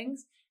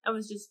feelings and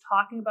was just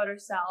talking about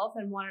herself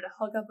and wanted to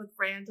hook up with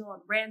Randall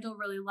and Randall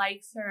really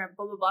likes her and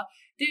blah, blah, blah.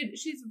 Dude,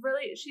 she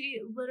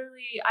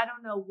literally, I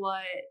don't know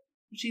what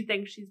she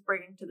thinks she's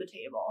bringing to the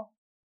table.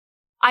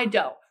 I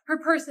don't. Her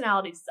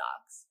personality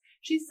sucks.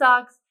 She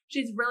sucks.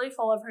 She's really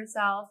full of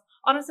herself.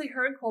 Honestly,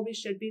 her and Colby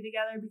should be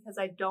together because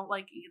I don't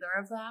like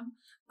either of them.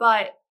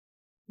 But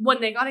when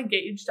they got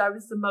engaged, I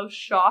was the most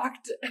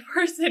shocked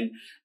person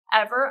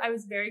ever. I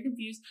was very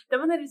confused. Then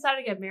when they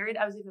decided to get married,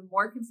 I was even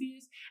more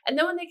confused. And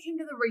then when they came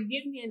to the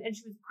reunion and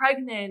she was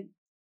pregnant,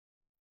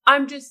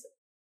 I'm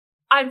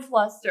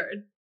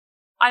flustered.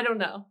 I don't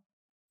know.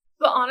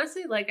 But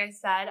honestly, like I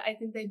said, I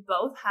think they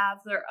both have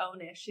their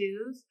own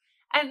issues.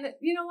 And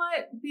you know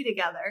what? Be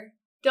together.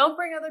 Don't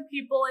bring other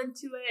people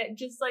into it.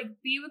 Just like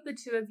be with the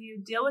two of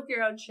you. Deal with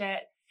your own shit.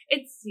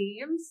 It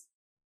seems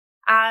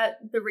at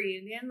the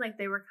reunion, like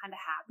they were kind of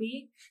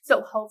happy. So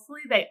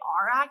hopefully they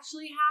are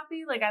actually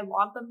happy. Like I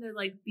want them to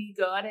like be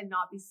good and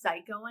not be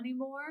psycho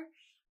anymore.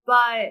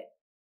 But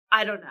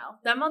I don't know.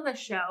 Them on the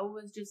show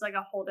was just like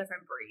a whole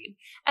different breed.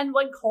 And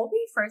when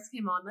Colby first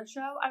came on the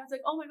show, I was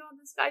like, oh my God,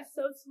 this guy's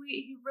so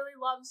sweet. He really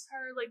loves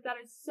her. Like that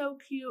is so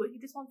cute. He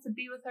just wants to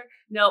be with her.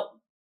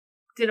 No,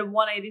 did a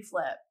 180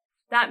 flip.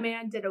 That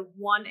man did a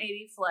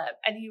 180 flip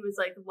and he was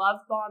like love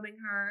bombing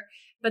her.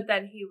 But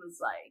then he was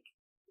like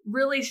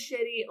really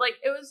shitty. Like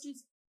it was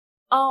just,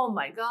 oh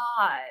my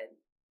God.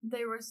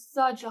 They were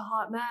such a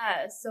hot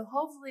mess. So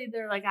hopefully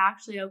they're like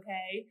actually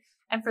okay.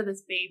 And for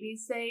this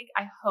baby's sake,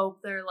 I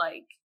hope they're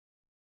like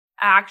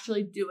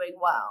actually doing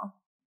well.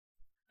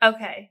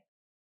 Okay.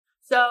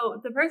 So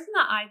the person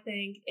that I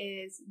think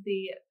is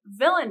the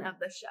villain of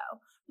the show,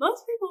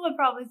 most people would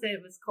probably say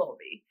it was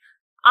Colby.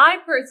 I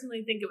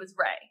personally think it was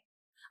Ray.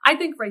 I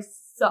think Ray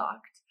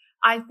sucked.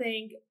 I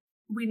think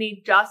we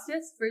need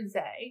justice for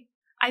Zay.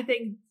 I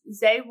think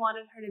Zay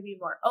wanted her to be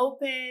more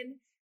open,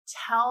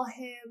 tell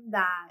him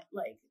that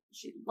like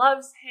she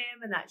loves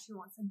him and that she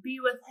wants to be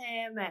with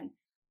him and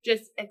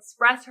just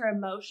express her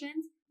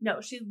emotions.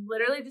 No, she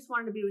literally just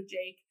wanted to be with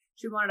Jake.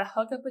 She wanted to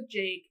hook up with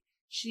Jake.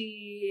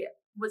 She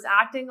was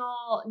acting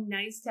all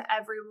nice to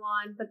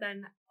everyone, but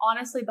then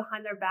honestly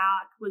behind their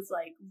back was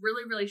like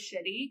really, really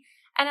shitty.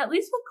 And at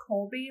least with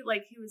Colby,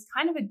 like he was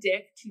kind of a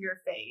dick to your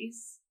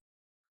face.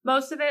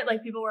 Most of it,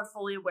 like people were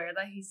fully aware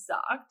that he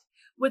sucked.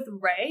 With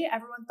Ray,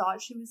 everyone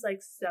thought she was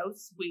like so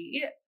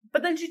sweet,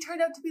 but then she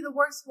turned out to be the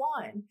worst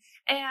one.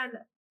 And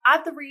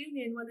at the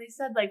reunion, when they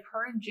said like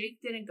her and Jake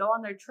didn't go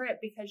on their trip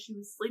because she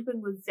was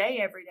sleeping with Zay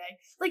every day,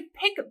 like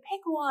pick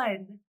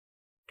one.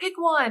 Pick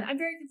one. I'm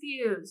very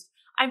confused.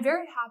 I'm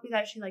very happy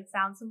that she like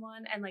found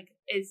someone and like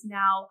is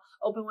now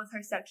open with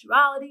her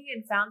sexuality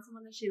and found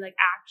someone that she like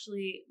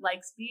actually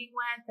likes being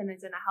with and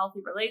is in a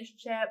healthy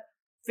relationship.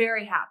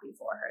 Very happy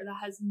for her.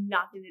 That has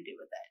nothing to do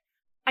with it.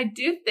 I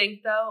do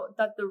think though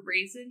that the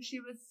reason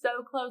she was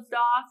so closed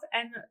off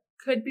and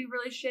could be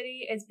really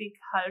shitty is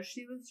because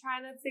she was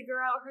trying to figure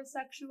out her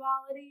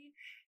sexuality.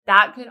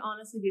 That could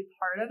honestly be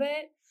part of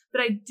it.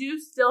 But I do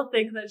still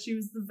think that she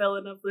was the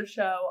villain of the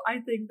show. I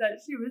think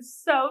that she was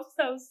so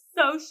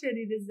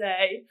shitty to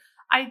Zay.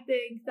 I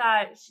think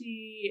that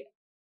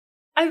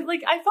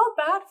I felt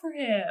bad for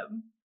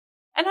him.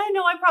 And I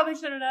know I probably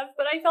shouldn't have,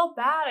 but I felt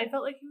bad. I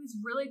felt like he was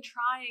really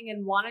trying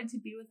and wanted to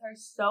be with her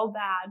so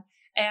bad.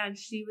 And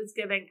she was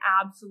giving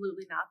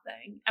absolutely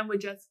nothing and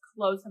would just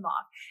close him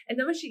off. And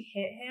then when she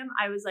hit him,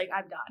 I was like,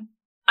 I'm done.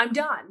 I'm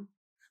done.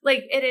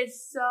 Like, it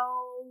is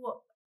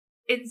so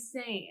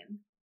insane.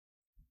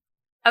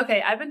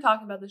 Okay, I've been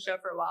talking about the show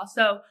for a while.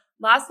 So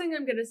last thing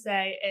I'm going to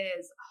say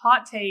is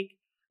hot take,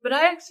 but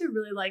I actually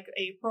really like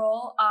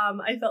April.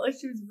 I felt like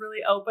she was really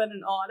open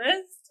and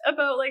honest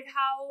about like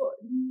how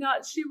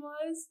nuts she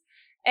was.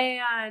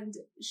 And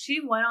she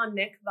went on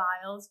Nick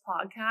Viall's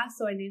podcast,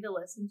 so I need to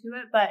listen to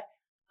it. But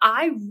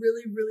I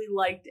really, really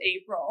liked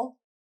April.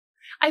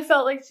 I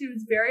felt like she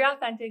was very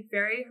authentic,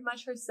 very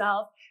much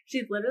herself.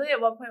 She literally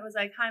at one point was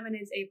like, hi, my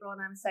name's April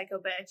and I'm a psycho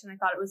bitch. And I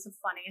thought it was the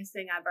funniest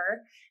thing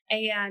ever.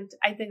 And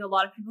I think a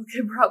lot of people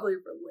could probably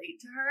relate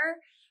to her.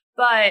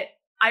 But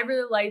I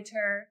really liked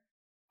her.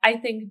 I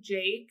think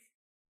Jake,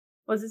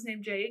 was his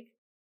name Jake?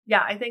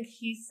 Yeah, I think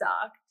he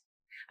sucked.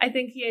 I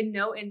think he had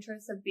no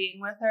interest of being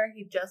with her.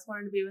 He just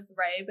wanted to be with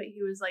Ray, but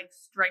he was like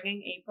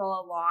stringing April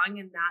along.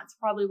 And that's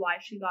probably why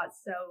she got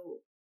so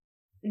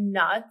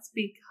nuts,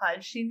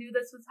 because she knew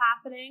this was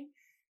happening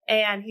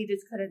and he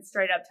just couldn't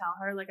straight up tell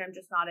her like, I'm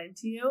just not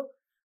into you.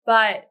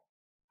 But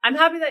I'm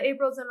happy that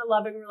April's in a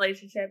loving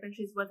relationship and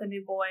she's with a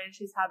new boy and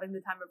she's having the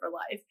time of her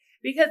life,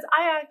 because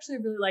I actually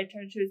really liked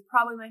her and she was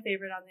probably my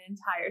favorite on the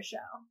entire show.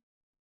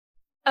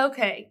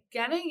 Okay,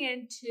 getting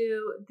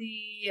into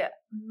the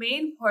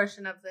main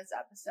portion of this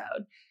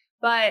episode,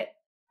 but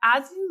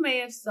as you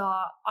may have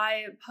saw,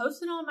 I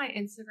posted on my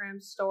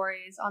Instagram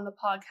stories on the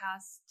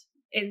podcast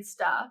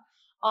Insta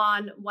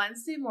on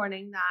Wednesday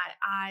morning that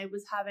I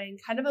was having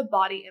kind of a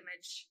body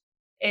image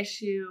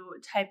issue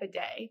type of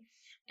day.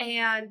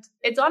 And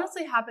it's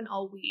honestly happened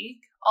all week.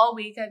 All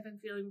week I've been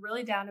feeling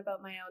really down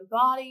about my own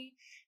body,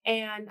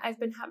 and I've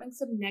been having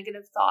some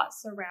negative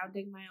thoughts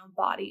surrounding my own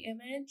body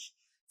image.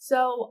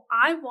 So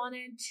I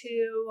wanted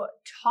to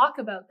talk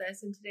about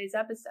this in today's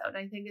episode.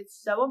 I think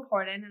it's so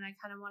important, and I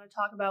kind of want to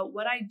talk about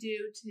what I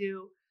do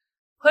to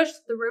push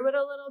through it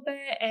a little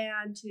bit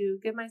and to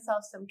give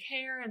myself some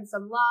care and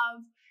some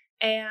love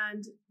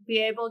and be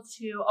able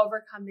to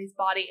overcome these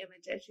body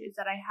image issues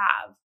that I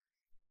have.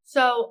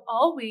 So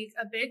all week,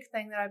 a big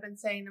thing that I've been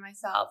saying to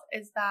myself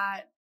is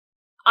that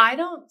I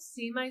don't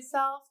see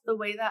myself the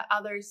way that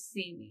others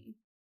see me.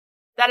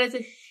 That is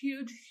a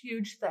huge,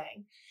 huge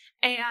thing.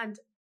 And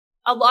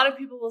a lot of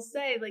people will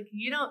say, like,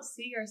 you don't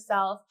see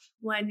yourself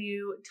when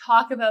you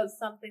talk about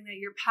something that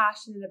you're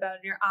passionate about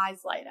and your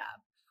eyes light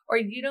up. Or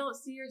you don't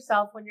see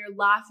yourself when you're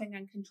laughing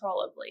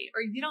uncontrollably.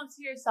 Or you don't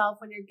see yourself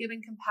when you're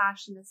giving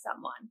compassion to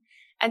someone.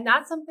 And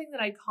that's something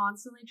that I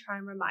constantly try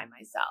and remind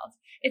myself.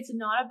 It's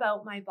not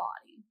about my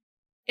body.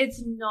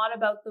 it's not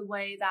about the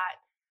way that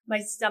my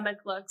stomach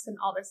looks and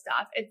all this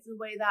stuff. It's the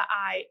way that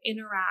I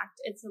interact.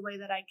 It's the way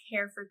that I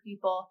care for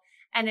people.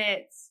 And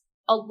it's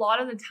a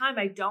lot of the time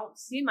I don't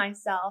see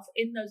myself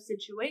in those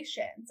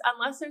situations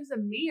unless there's a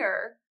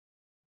mirror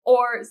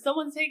or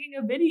someone's taking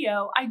a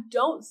video. I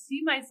don't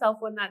see myself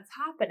when that's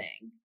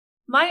happening.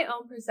 My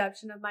own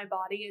perception of my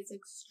body is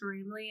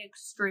extremely,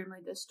 extremely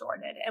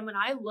distorted. And when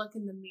I look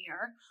in the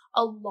mirror,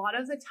 a lot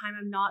of the time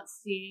I'm not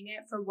seeing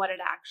it for what it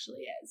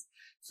actually is.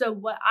 So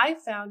what I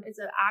found is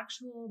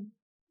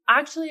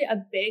actually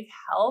a big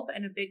help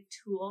and a big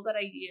tool that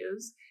I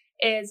use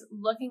is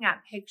looking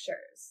at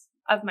pictures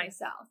of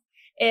myself.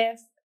 If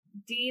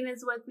Dean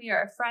is with me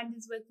or a friend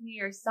is with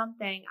me or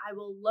something, I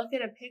will look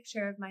at a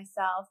picture of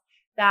myself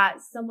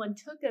that someone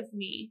took of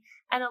me.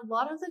 And a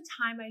lot of the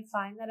time I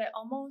find that it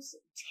almost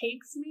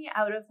takes me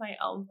out of my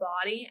own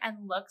body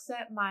and looks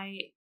at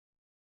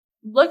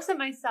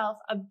myself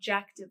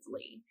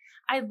objectively.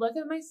 I look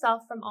at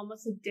myself from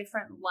almost a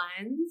different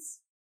lens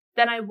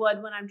than I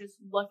would when I'm just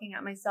looking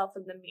at myself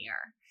in the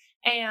mirror.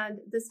 And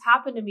this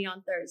happened to me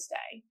on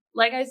Thursday.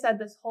 Like I said,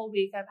 this whole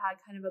week I've had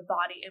kind of a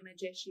body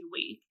image issue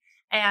week.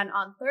 And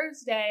on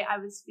Thursday, I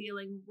was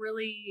feeling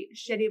really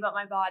shitty about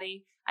my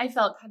body. I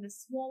felt kind of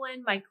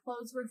swollen. My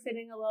clothes were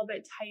fitting a little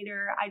bit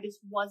tighter. I just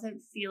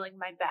wasn't feeling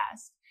my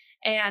best.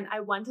 And I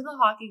went to the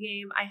hockey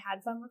game. I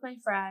had fun with my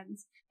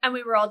friends and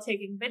we were all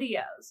taking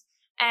videos.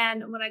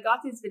 And when I got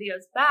these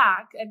videos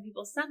back and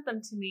people sent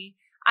them to me,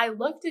 I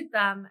looked at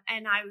them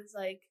and I was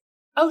like,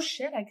 oh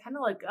shit, I kind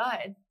of look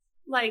good.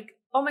 Like,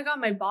 oh my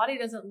God, my body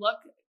doesn't look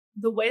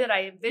the way that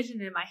I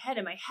envisioned it in my head.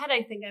 In my head,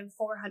 I think I'm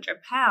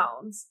 400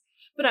 pounds.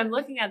 But I'm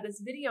looking at this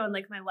video and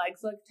like my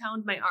legs look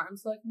toned, my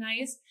arms look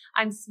nice.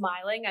 I'm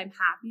smiling, I'm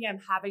happy, I'm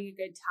having a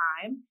good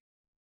time.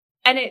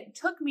 And it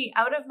took me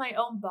out of my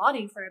own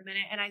body for a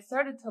minute and I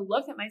started to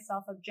look at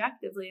myself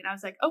objectively and I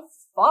was like, oh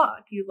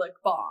fuck, you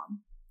look bomb.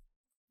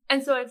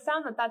 And so I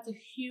found that that's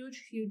a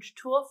huge, huge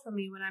tool for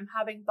me when I'm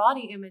having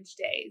body image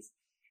days,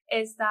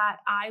 is that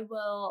I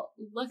will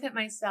look at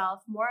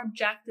myself more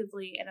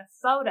objectively in a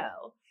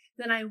photo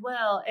than I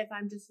will if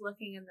I'm just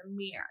looking in the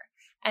mirror.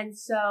 And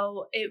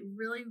so it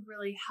really,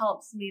 really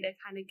helps me to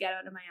kind of get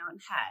out of my own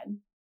head.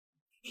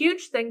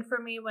 Huge thing for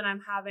me when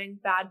I'm having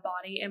bad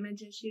body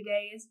image issue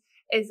days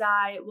is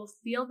I will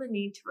feel the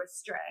need to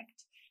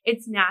restrict.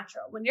 It's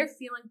natural. When you're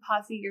feeling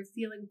puffy, you're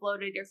feeling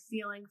bloated, you're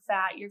feeling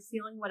fat, you're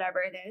feeling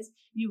whatever it is,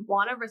 you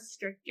want to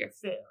restrict your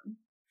food.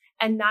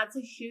 And that's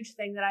a huge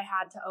thing that I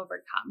had to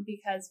overcome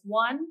because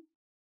one,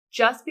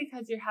 just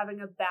because you're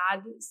having a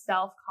bad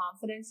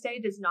self-confidence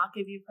day does not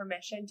give you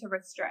permission to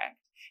restrict.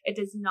 It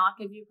does not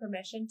give you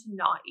permission to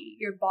not eat.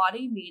 Your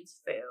body needs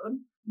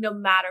food no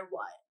matter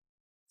what.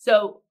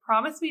 So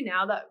promise me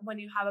now that when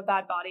you have a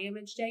bad body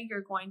image day,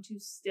 you're going to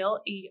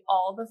still eat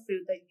all the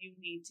food that you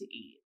need to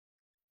eat.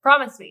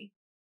 Promise me.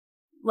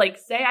 Like,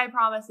 say I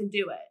promise and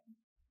do it.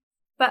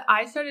 But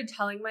I started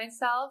telling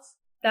myself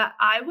that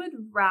I would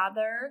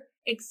rather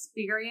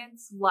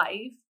experience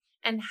life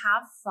and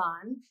have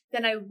fun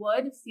than I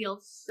would feel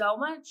so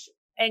much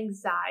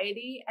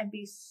anxiety and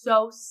be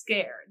so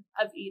scared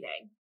of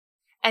eating.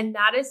 And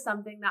that is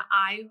something that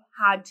I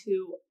had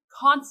to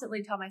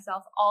constantly tell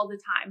myself all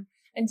the time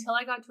until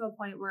I got to a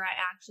point where I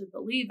actually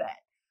believe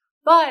it.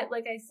 But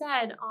like I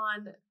said,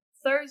 on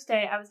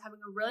Thursday, I was having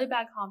a really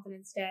bad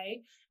confidence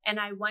day and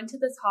I went to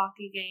this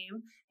hockey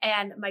game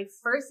and my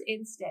first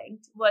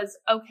instinct was,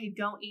 okay,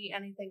 don't eat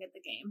anything at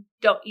the game.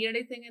 Don't eat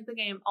anything at the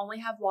game. Only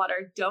have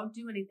water. Don't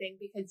do anything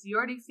because you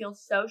already feel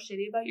so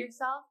shitty about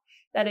yourself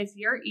that if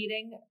you're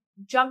eating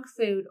junk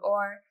food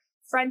or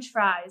French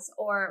fries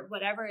or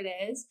whatever it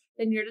is,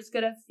 then you're just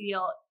going to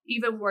feel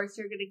even worse.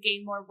 You're going to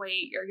gain more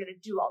weight. You're going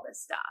to do all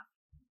this stuff.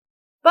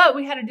 But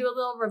we had to do a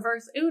little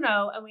reverse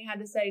Uno and we had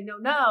to say,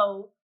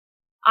 no,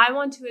 I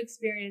want to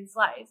experience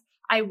life.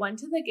 I went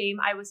to the game.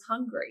 I was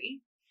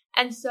hungry.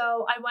 And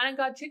so I went and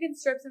got chicken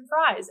strips and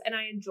fries and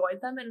I enjoyed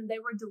them and they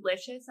were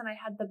delicious and I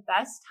had the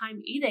best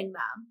time eating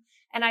them.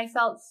 And I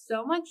felt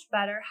so much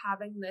better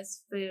having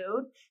this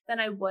food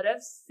than I would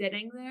have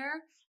sitting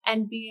there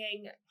and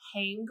being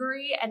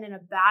hangry and in a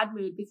bad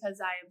mood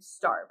because I am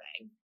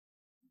starving.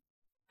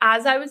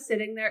 As I was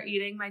sitting there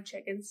eating my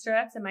chicken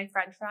strips and my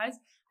French fries,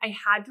 I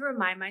had to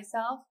remind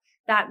myself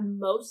that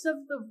most of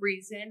the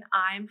reason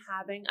I'm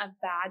having a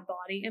bad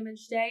body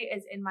image day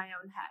is in my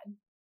own head.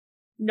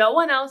 No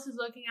one else is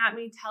looking at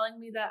me telling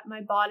me that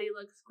my body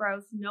looks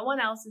gross. No one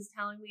else is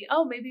telling me,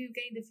 oh, maybe you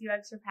gained a few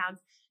extra pounds.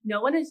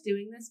 No one is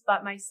doing this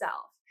but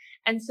myself.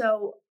 And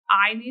so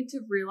I need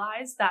to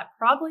realize that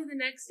probably the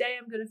next day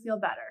I'm going to feel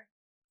better.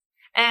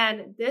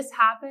 And this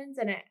happens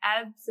and it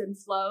ebbs and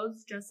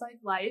flows just like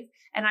life.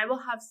 And I will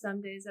have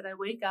some days that I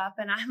wake up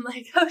and I'm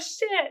like, oh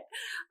shit,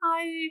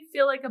 I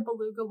feel like a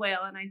beluga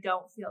whale and I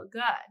don't feel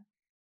good.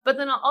 But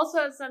then I'll also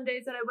have some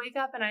days that I wake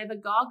up and I have a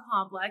God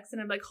complex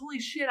and I'm like, holy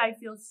shit, I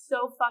feel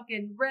so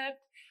fucking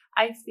ripped.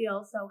 I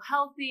feel so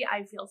healthy.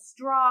 I feel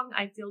strong.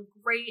 I feel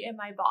great in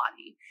my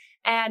body.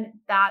 And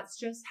that's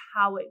just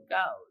how it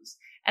goes.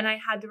 And I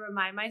had to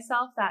remind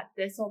myself that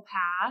this will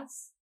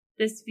pass.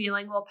 This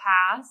feeling will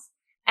pass.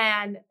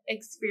 And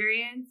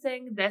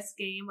experiencing this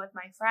game with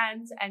my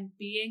friends and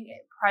being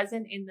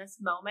present in this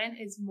moment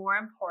is more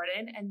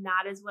important, and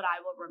that is what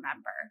I will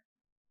remember.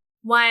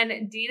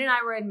 When Dean and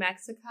I were in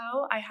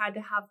Mexico, I had to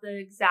have the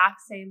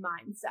exact same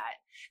mindset.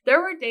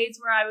 There were days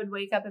where I would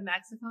wake up in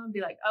Mexico and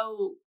be like,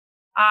 oh,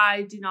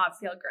 I do not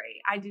feel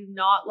great. I do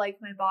not like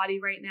my body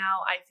right now.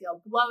 I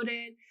feel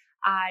bloated.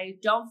 I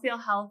don't feel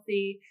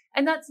healthy.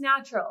 And that's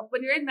natural.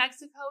 When you're in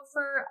Mexico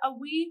for a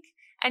week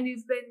and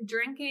you've been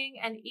drinking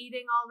and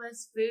eating all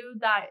this food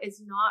that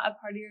is not a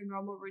part of your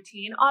normal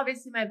routine,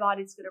 obviously my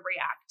body's going to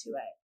react to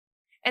it.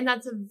 And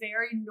that's a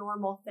very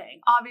normal thing.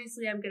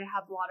 Obviously, I'm going to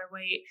have water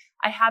weight.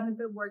 I haven't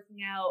been working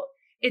out.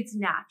 It's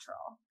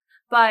natural.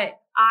 But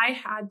I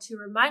had to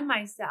remind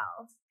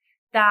myself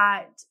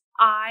that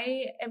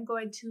I am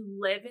going to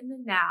live in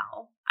the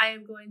now. I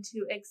am going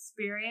to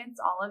experience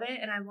all of it,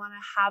 and I want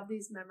to have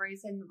these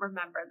memories and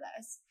remember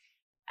this.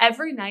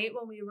 Every night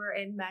when we were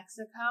in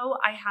Mexico,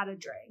 I had a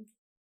drink.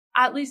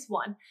 At least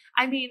one.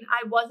 I mean,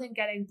 I wasn't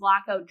getting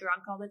blackout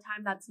drunk all the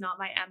time. That's not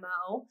my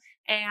MO.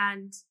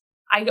 And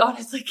I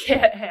honestly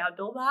can't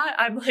handle that.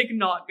 I'm like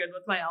not good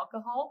with my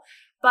alcohol.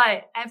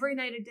 But every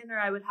night at dinner,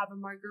 I would have a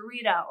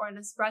margarita or an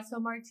espresso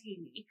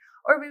martini.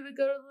 Or we would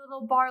go to the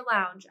little bar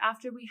lounge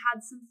after we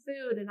had some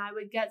food and I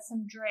would get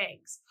some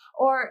drinks.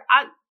 Or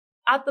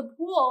at the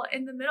pool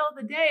in the middle of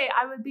the day,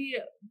 I would be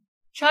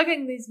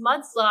chugging these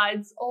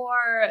mudslides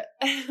or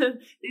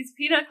these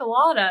pina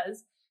coladas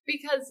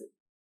because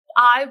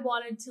I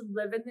wanted to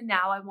live in the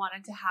now. I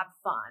wanted to have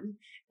fun.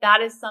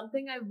 That is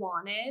something I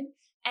wanted,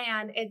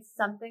 and it's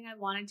something I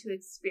wanted to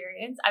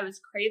experience. I was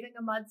craving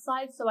a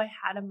mudslide, so I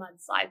had a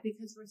mudslide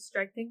because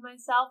restricting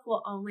myself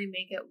will only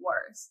make it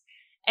worse.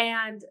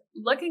 And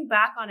looking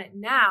back on it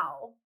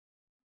now,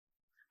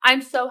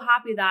 I'm so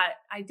happy that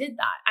I did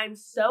that. I'm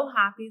so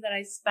happy that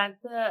I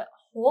spent the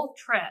whole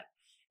trip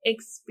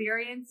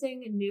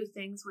experiencing new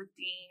things with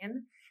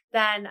Dean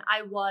than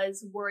I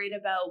was worried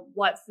about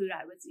what food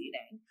I was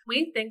eating.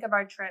 We think of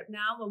our trip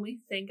now, when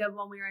we think of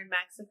when we were in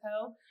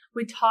Mexico,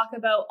 we talk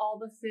about all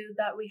the food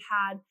that we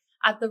had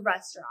at the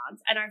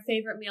restaurants and our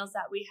favorite meals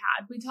that we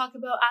had. We talk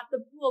about at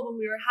the pool when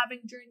we were having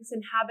drinks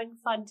and having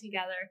fun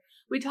together.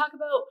 We talk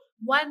about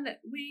when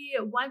we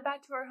went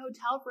back to our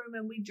hotel room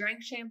and we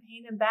drank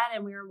champagne in bed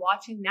and we were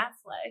watching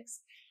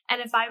Netflix.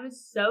 And if I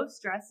was so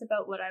stressed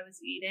about what I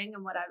was eating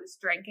and what I was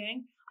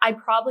drinking, I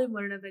probably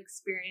wouldn't have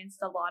experienced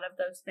a lot of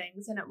those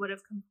things, and it would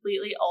have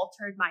completely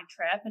altered my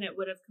trip, and it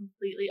would have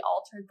completely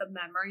altered the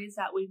memories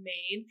that we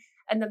made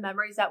and the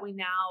memories that we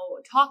now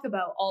talk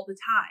about all the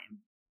time.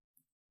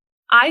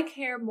 I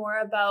care more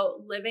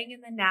about living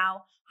in the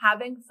now,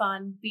 having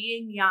fun,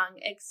 being young,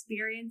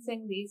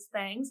 experiencing these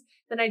things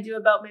than I do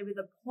about maybe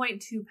the 0.2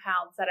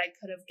 pounds that I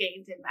could have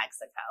gained in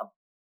Mexico.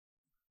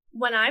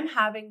 When I'm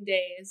having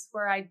days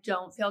where I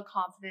don't feel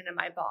confident in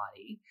my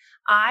body,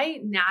 I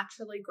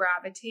naturally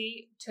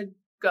gravitate to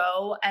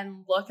go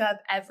and look up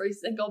every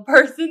single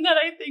person that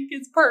I think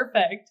is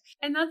perfect.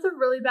 And that's a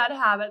really bad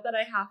habit that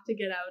I have to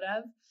get out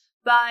of.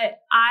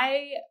 But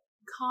I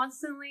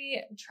constantly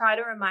try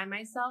to remind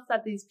myself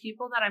that these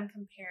people that I'm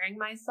comparing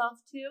myself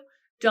to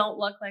don't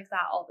look like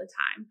that all the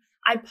time.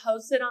 I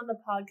posted on the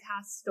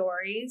podcast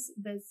stories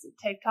this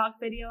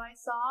TikTok video I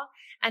saw,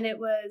 and it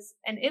was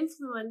an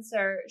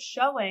influencer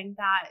showing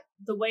that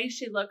the way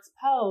she looks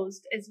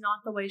posed is not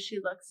the way she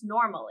looks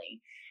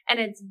normally. And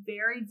it's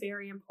very,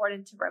 very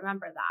important to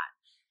remember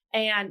that.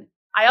 And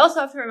I also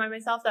have to remind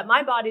myself that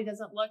my body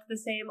doesn't look the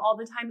same all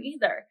the time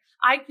either.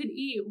 I could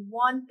eat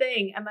one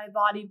thing and my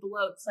body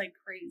bloats like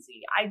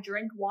crazy. I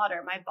drink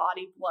water, my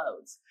body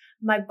bloats.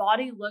 My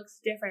body looks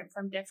different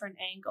from different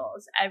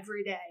angles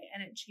every day,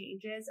 and it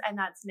changes, and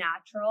that's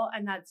natural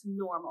and that's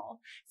normal.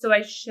 So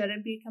I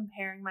shouldn't be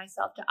comparing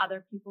myself to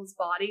other people's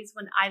bodies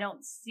when I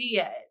don't see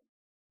it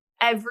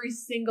every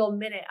single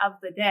minute of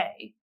the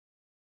day.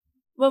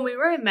 When we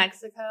were in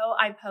Mexico,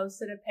 I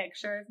posted a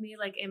picture of me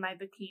like in my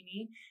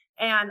bikini,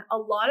 and a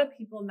lot of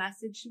people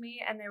messaged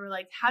me and they were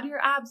like, how do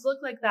your abs look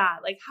like that?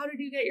 Like, how did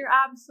you get your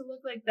abs to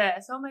look like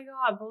this? Oh my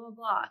God, blah, blah,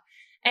 blah.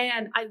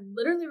 And I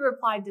literally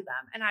replied to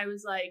them and I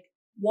was like,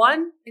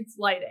 1, it's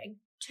lighting.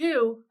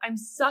 2, I'm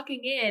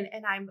sucking in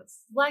and I'm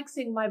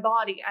flexing my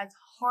body as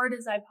hard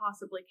as I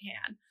possibly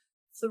can.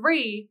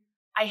 3,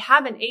 I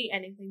haven't ate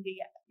anything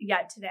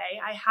yet today.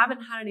 I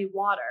haven't had any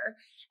water.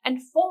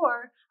 And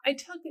 4, I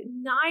took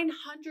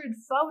 900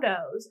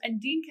 photos,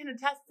 and Dean can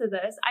attest to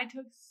this. I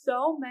took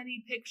so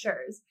many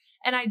pictures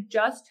and I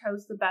just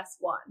chose the best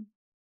one.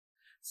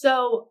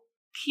 So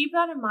keep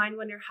that in mind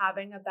when you're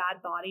having a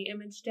bad body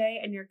image day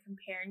and you're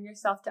comparing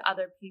yourself to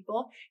other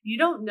people. You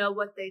don't know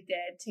what they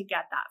did to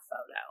get that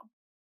photo.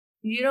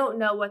 You don't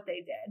know what they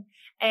did.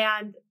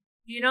 And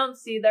you don't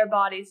see their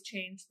bodies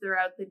change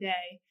throughout the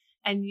day.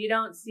 And you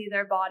don't see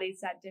their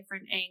bodies at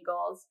different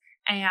angles.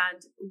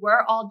 And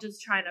we're all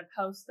just trying to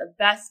post the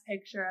best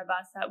picture of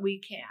us that we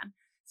can.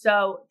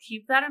 So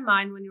keep that in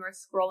mind when you are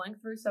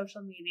scrolling through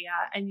social media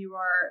and you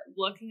are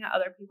looking at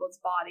other people's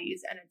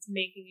bodies and it's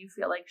making you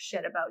feel like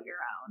shit about your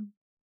own.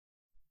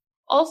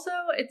 Also,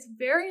 it's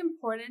very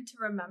important to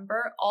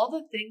remember all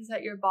the things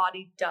that your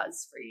body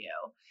does for you.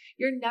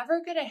 You're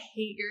never going to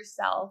hate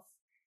yourself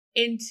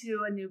into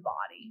a new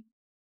body.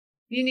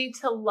 You need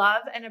to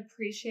love and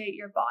appreciate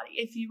your body.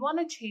 If you want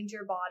to change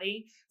your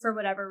body for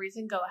whatever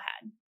reason, go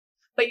ahead.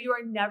 But you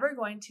are never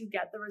going to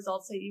get the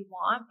results that you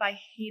want by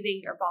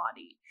hating your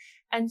body.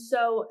 And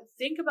so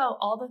think about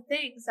all the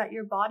things that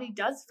your body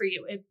does for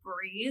you. It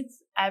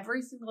breathes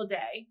every single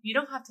day. You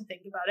don't have to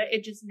think about it.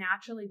 It just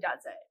naturally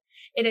does it.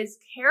 It has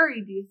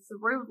carried you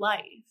through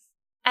life.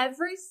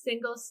 Every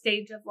single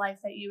stage of life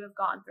that you have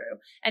gone through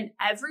and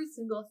every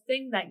single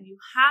thing that you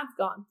have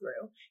gone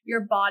through,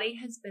 your body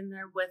has been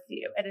there with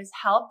you. It has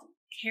helped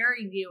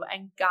carry you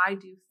and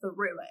guide you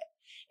through it.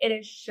 It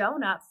has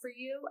shown up for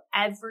you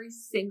every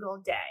single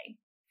day.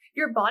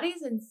 Your body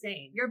is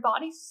insane. Your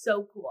body's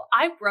so cool.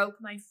 I broke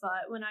my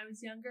foot when I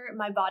was younger and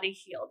my body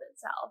healed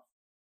itself.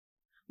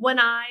 When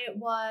I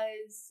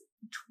was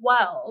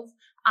 12,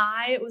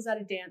 I was at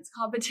a dance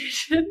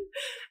competition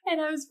and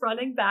I was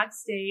running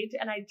backstage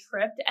and I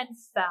tripped and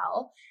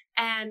fell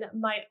and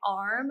my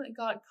arm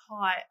got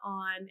caught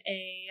on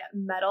a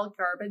metal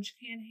garbage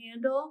can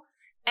handle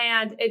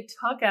and it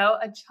took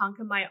out a chunk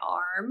of my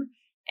arm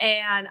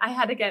and I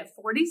had to get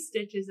 40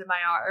 stitches in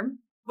my arm,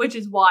 which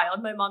is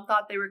wild. My mom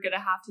thought they were going to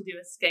have to do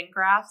a skin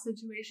graft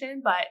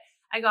situation, but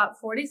I got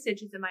 40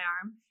 stitches in my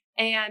arm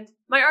and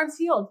my arm's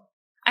healed.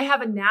 I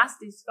have a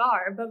nasty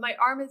scar, but my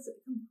arm is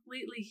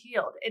completely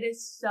healed. It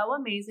is so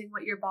amazing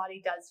what your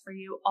body does for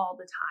you all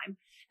the time.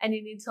 And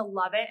you need to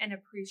love it and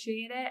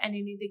appreciate it. And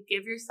you need to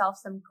give yourself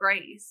some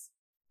grace.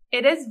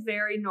 It is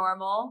very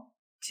normal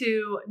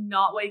to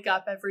not wake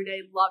up every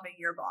day loving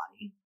your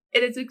body.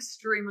 It is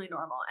extremely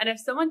normal. And if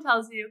someone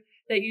tells you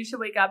that you should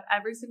wake up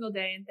every single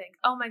day and think,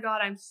 oh my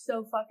God, I'm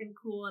so fucking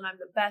cool and I'm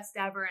the best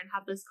ever and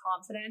have this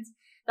confidence,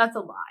 that's a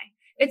lie.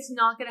 It's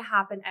not going to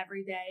happen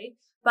every day,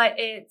 but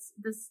it's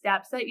the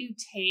steps that you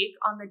take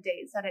on the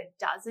days that it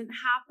doesn't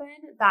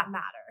happen that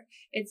matter.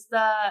 It's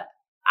the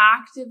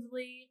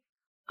actively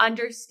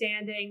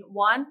understanding,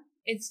 one,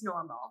 it's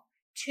normal.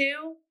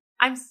 Two,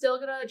 I'm still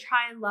going to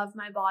try and love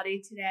my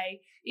body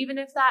today, even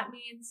if that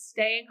means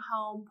staying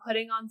home,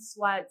 putting on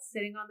sweats,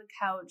 sitting on the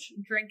couch,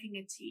 drinking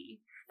a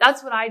tea.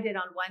 That's what I did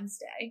on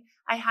Wednesday.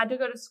 I had to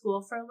go to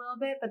school for a little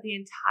bit, but the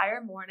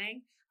entire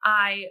morning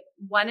I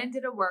went and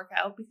did a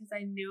workout because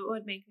I knew it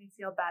would make me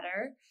feel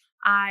better.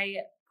 I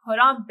put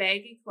on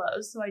baggy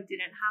clothes so I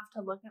didn't have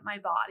to look at my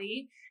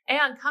body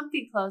and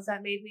comfy clothes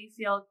that made me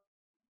feel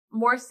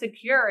more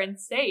secure and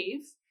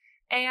safe.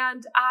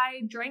 And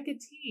I drank a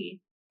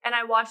tea and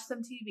I watched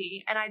some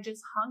TV and I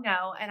just hung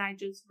out and I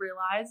just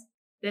realized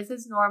this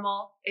is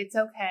normal. It's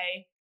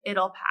okay.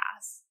 It'll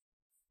pass.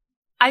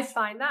 I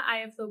find that I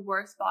have the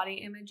worst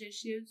body image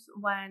issues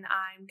when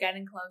I'm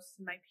getting close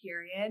to my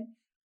period.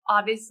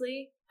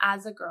 Obviously,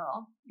 as a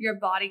girl, your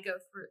body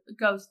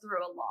goes through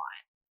a lot.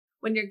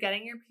 When you're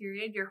getting your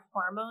period, your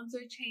hormones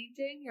are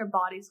changing. Your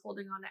body's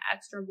holding on to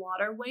extra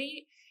water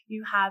weight.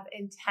 You have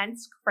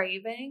intense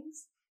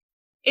cravings.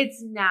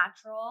 It's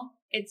natural.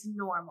 It's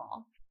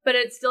normal. But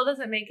it still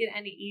doesn't make it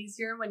any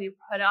easier when you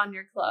put on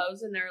your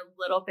clothes and they're a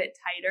little bit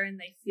tighter and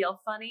they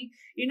feel funny.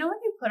 You know when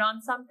you put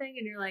on something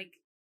and you're like,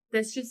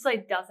 this just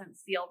like doesn't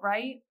feel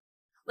right?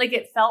 Like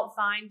it felt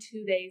fine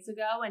 2 days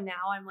ago and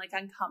now I'm like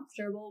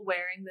uncomfortable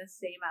wearing this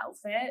same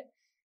outfit.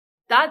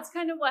 That's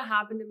kind of what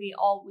happened to me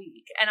all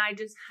week. And I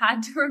just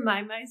had to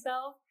remind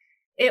myself,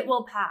 it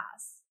will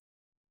pass.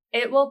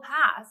 It will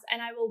pass.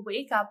 And I will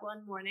wake up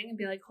one morning and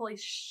be like, holy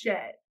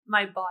shit,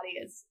 my body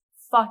is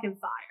fucking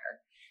fire.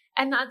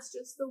 And that's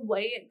just the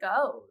way it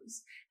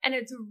goes. And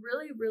it's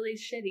really, really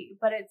shitty,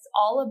 but it's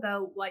all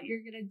about what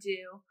you're going to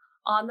do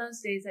on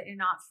those days that you're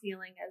not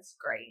feeling as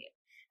great.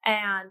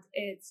 And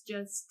it's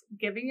just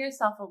giving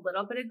yourself a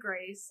little bit of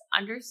grace,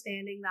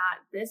 understanding that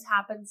this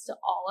happens to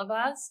all of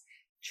us,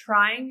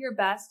 trying your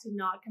best to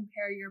not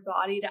compare your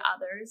body to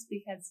others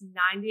because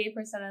 98%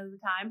 of the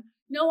time,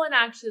 no one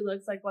actually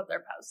looks like what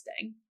they're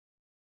posting.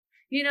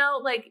 You know,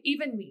 like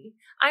even me,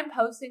 I'm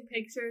posting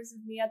pictures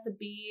of me at the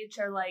beach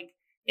or like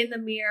in the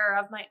mirror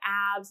of my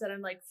abs that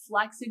I'm like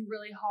flexing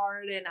really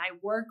hard and I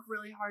work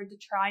really hard to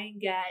try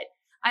and get.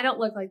 I don't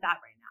look like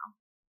that right now.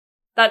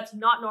 That's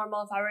not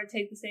normal. If I were to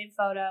take the same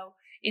photo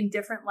in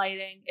different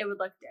lighting, it would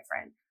look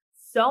different.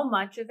 So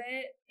much of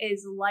it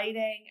is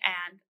lighting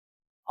and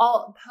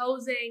all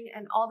posing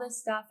and all this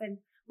stuff. And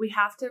we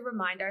have to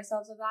remind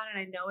ourselves of that.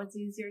 And I know it's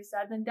easier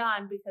said than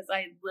done because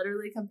I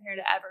literally compare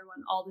to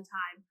everyone all the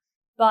time.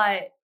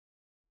 But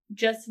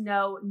just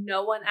know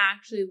no one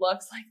actually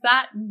looks like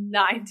that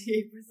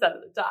 98%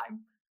 of the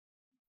time.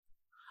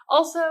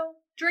 Also,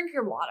 drink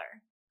your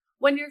water.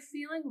 When you're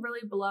feeling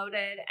really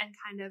bloated and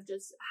kind of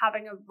just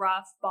having a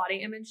rough body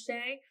image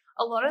day,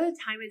 a lot of the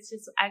time it's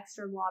just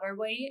extra water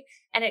weight,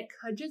 and it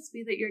could just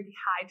be that you're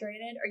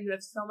dehydrated or you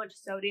have so much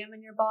sodium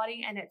in your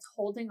body and it's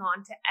holding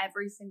on to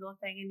every single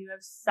thing and you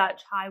have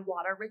such high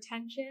water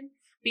retention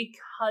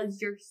because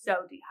you're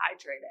so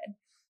dehydrated.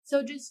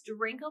 So just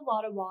drink a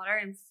lot of water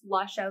and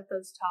flush out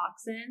those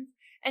toxins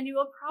and you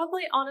will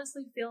probably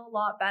honestly feel a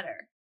lot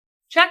better.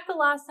 check the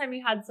last time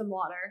you had some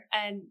water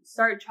and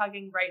start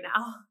chugging right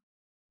now.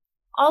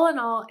 All in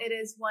all, it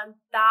is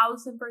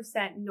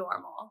 1000%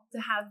 normal to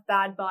have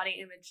bad body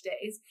image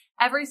days.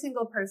 Every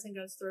single person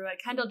goes through it.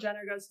 Kendall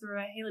Jenner goes through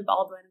it. Hailey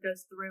Baldwin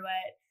goes through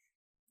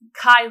it.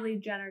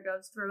 Kylie Jenner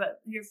goes through it.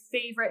 Your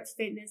favorite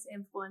fitness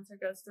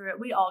influencer goes through it.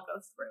 We all go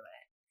through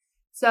it.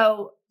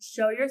 So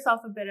show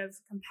yourself a bit of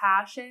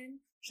compassion.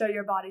 Show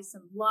your body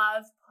some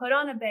love. Put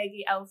on a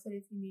baggy outfit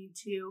if you need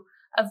to.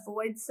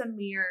 Avoid some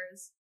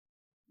mirrors.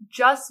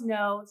 Just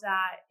know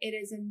that it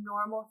is a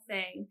normal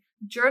thing.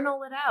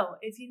 Journal it out.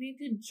 If you need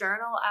to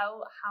journal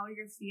out how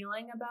you're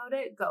feeling about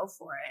it, go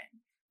for it.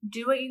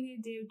 Do what you need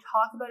to do.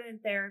 Talk about it in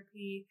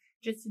therapy.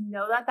 Just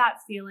know that that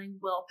feeling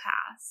will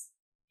pass.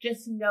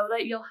 Just know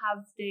that you'll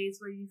have days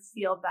where you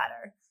feel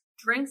better.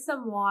 Drink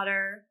some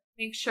water.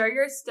 Make sure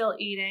you're still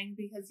eating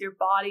because your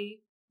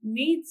body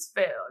needs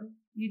food.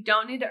 You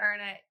don't need to earn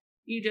it.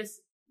 You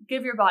just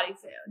give your body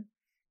food.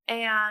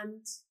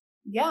 And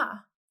yeah.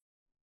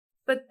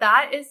 But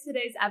that is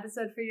today's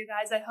episode for you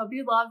guys. I hope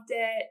you loved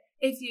it.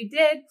 If you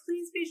did,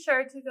 please be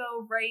sure to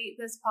go rate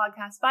this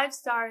podcast 5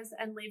 stars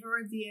and leave a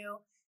review.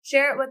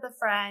 Share it with a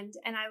friend,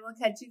 and I will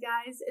catch you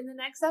guys in the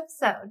next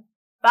episode.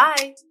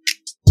 Bye.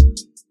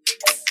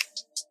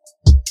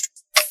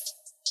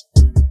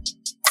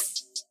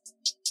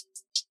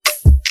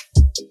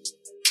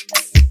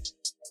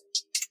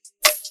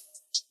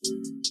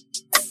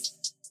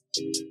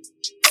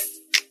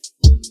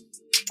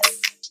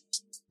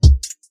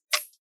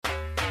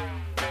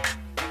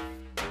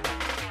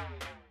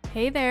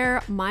 Hey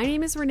there, my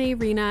name is Renee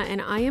Rena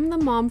and I am the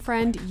mom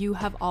friend you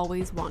have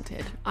always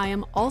wanted. I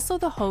am also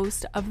the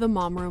host of the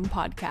Mom Room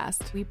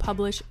podcast. We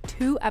publish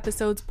 2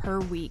 episodes per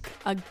week,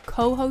 a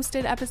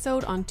co-hosted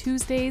episode on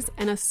Tuesdays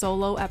and a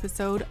solo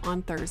episode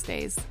on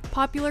Thursdays.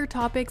 Popular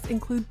topics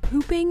include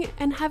pooping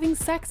and having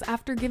sex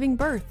after giving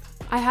birth.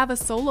 I have a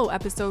solo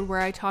episode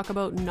where I talk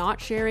about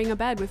not sharing a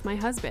bed with my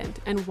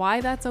husband and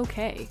why that's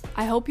okay.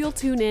 I hope you'll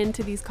tune in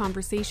to these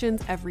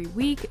conversations every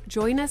week.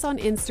 Join us on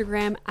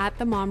Instagram at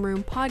the Mom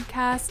Room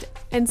Podcast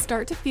and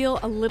start to feel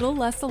a little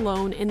less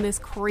alone in this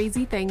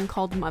crazy thing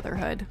called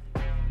motherhood.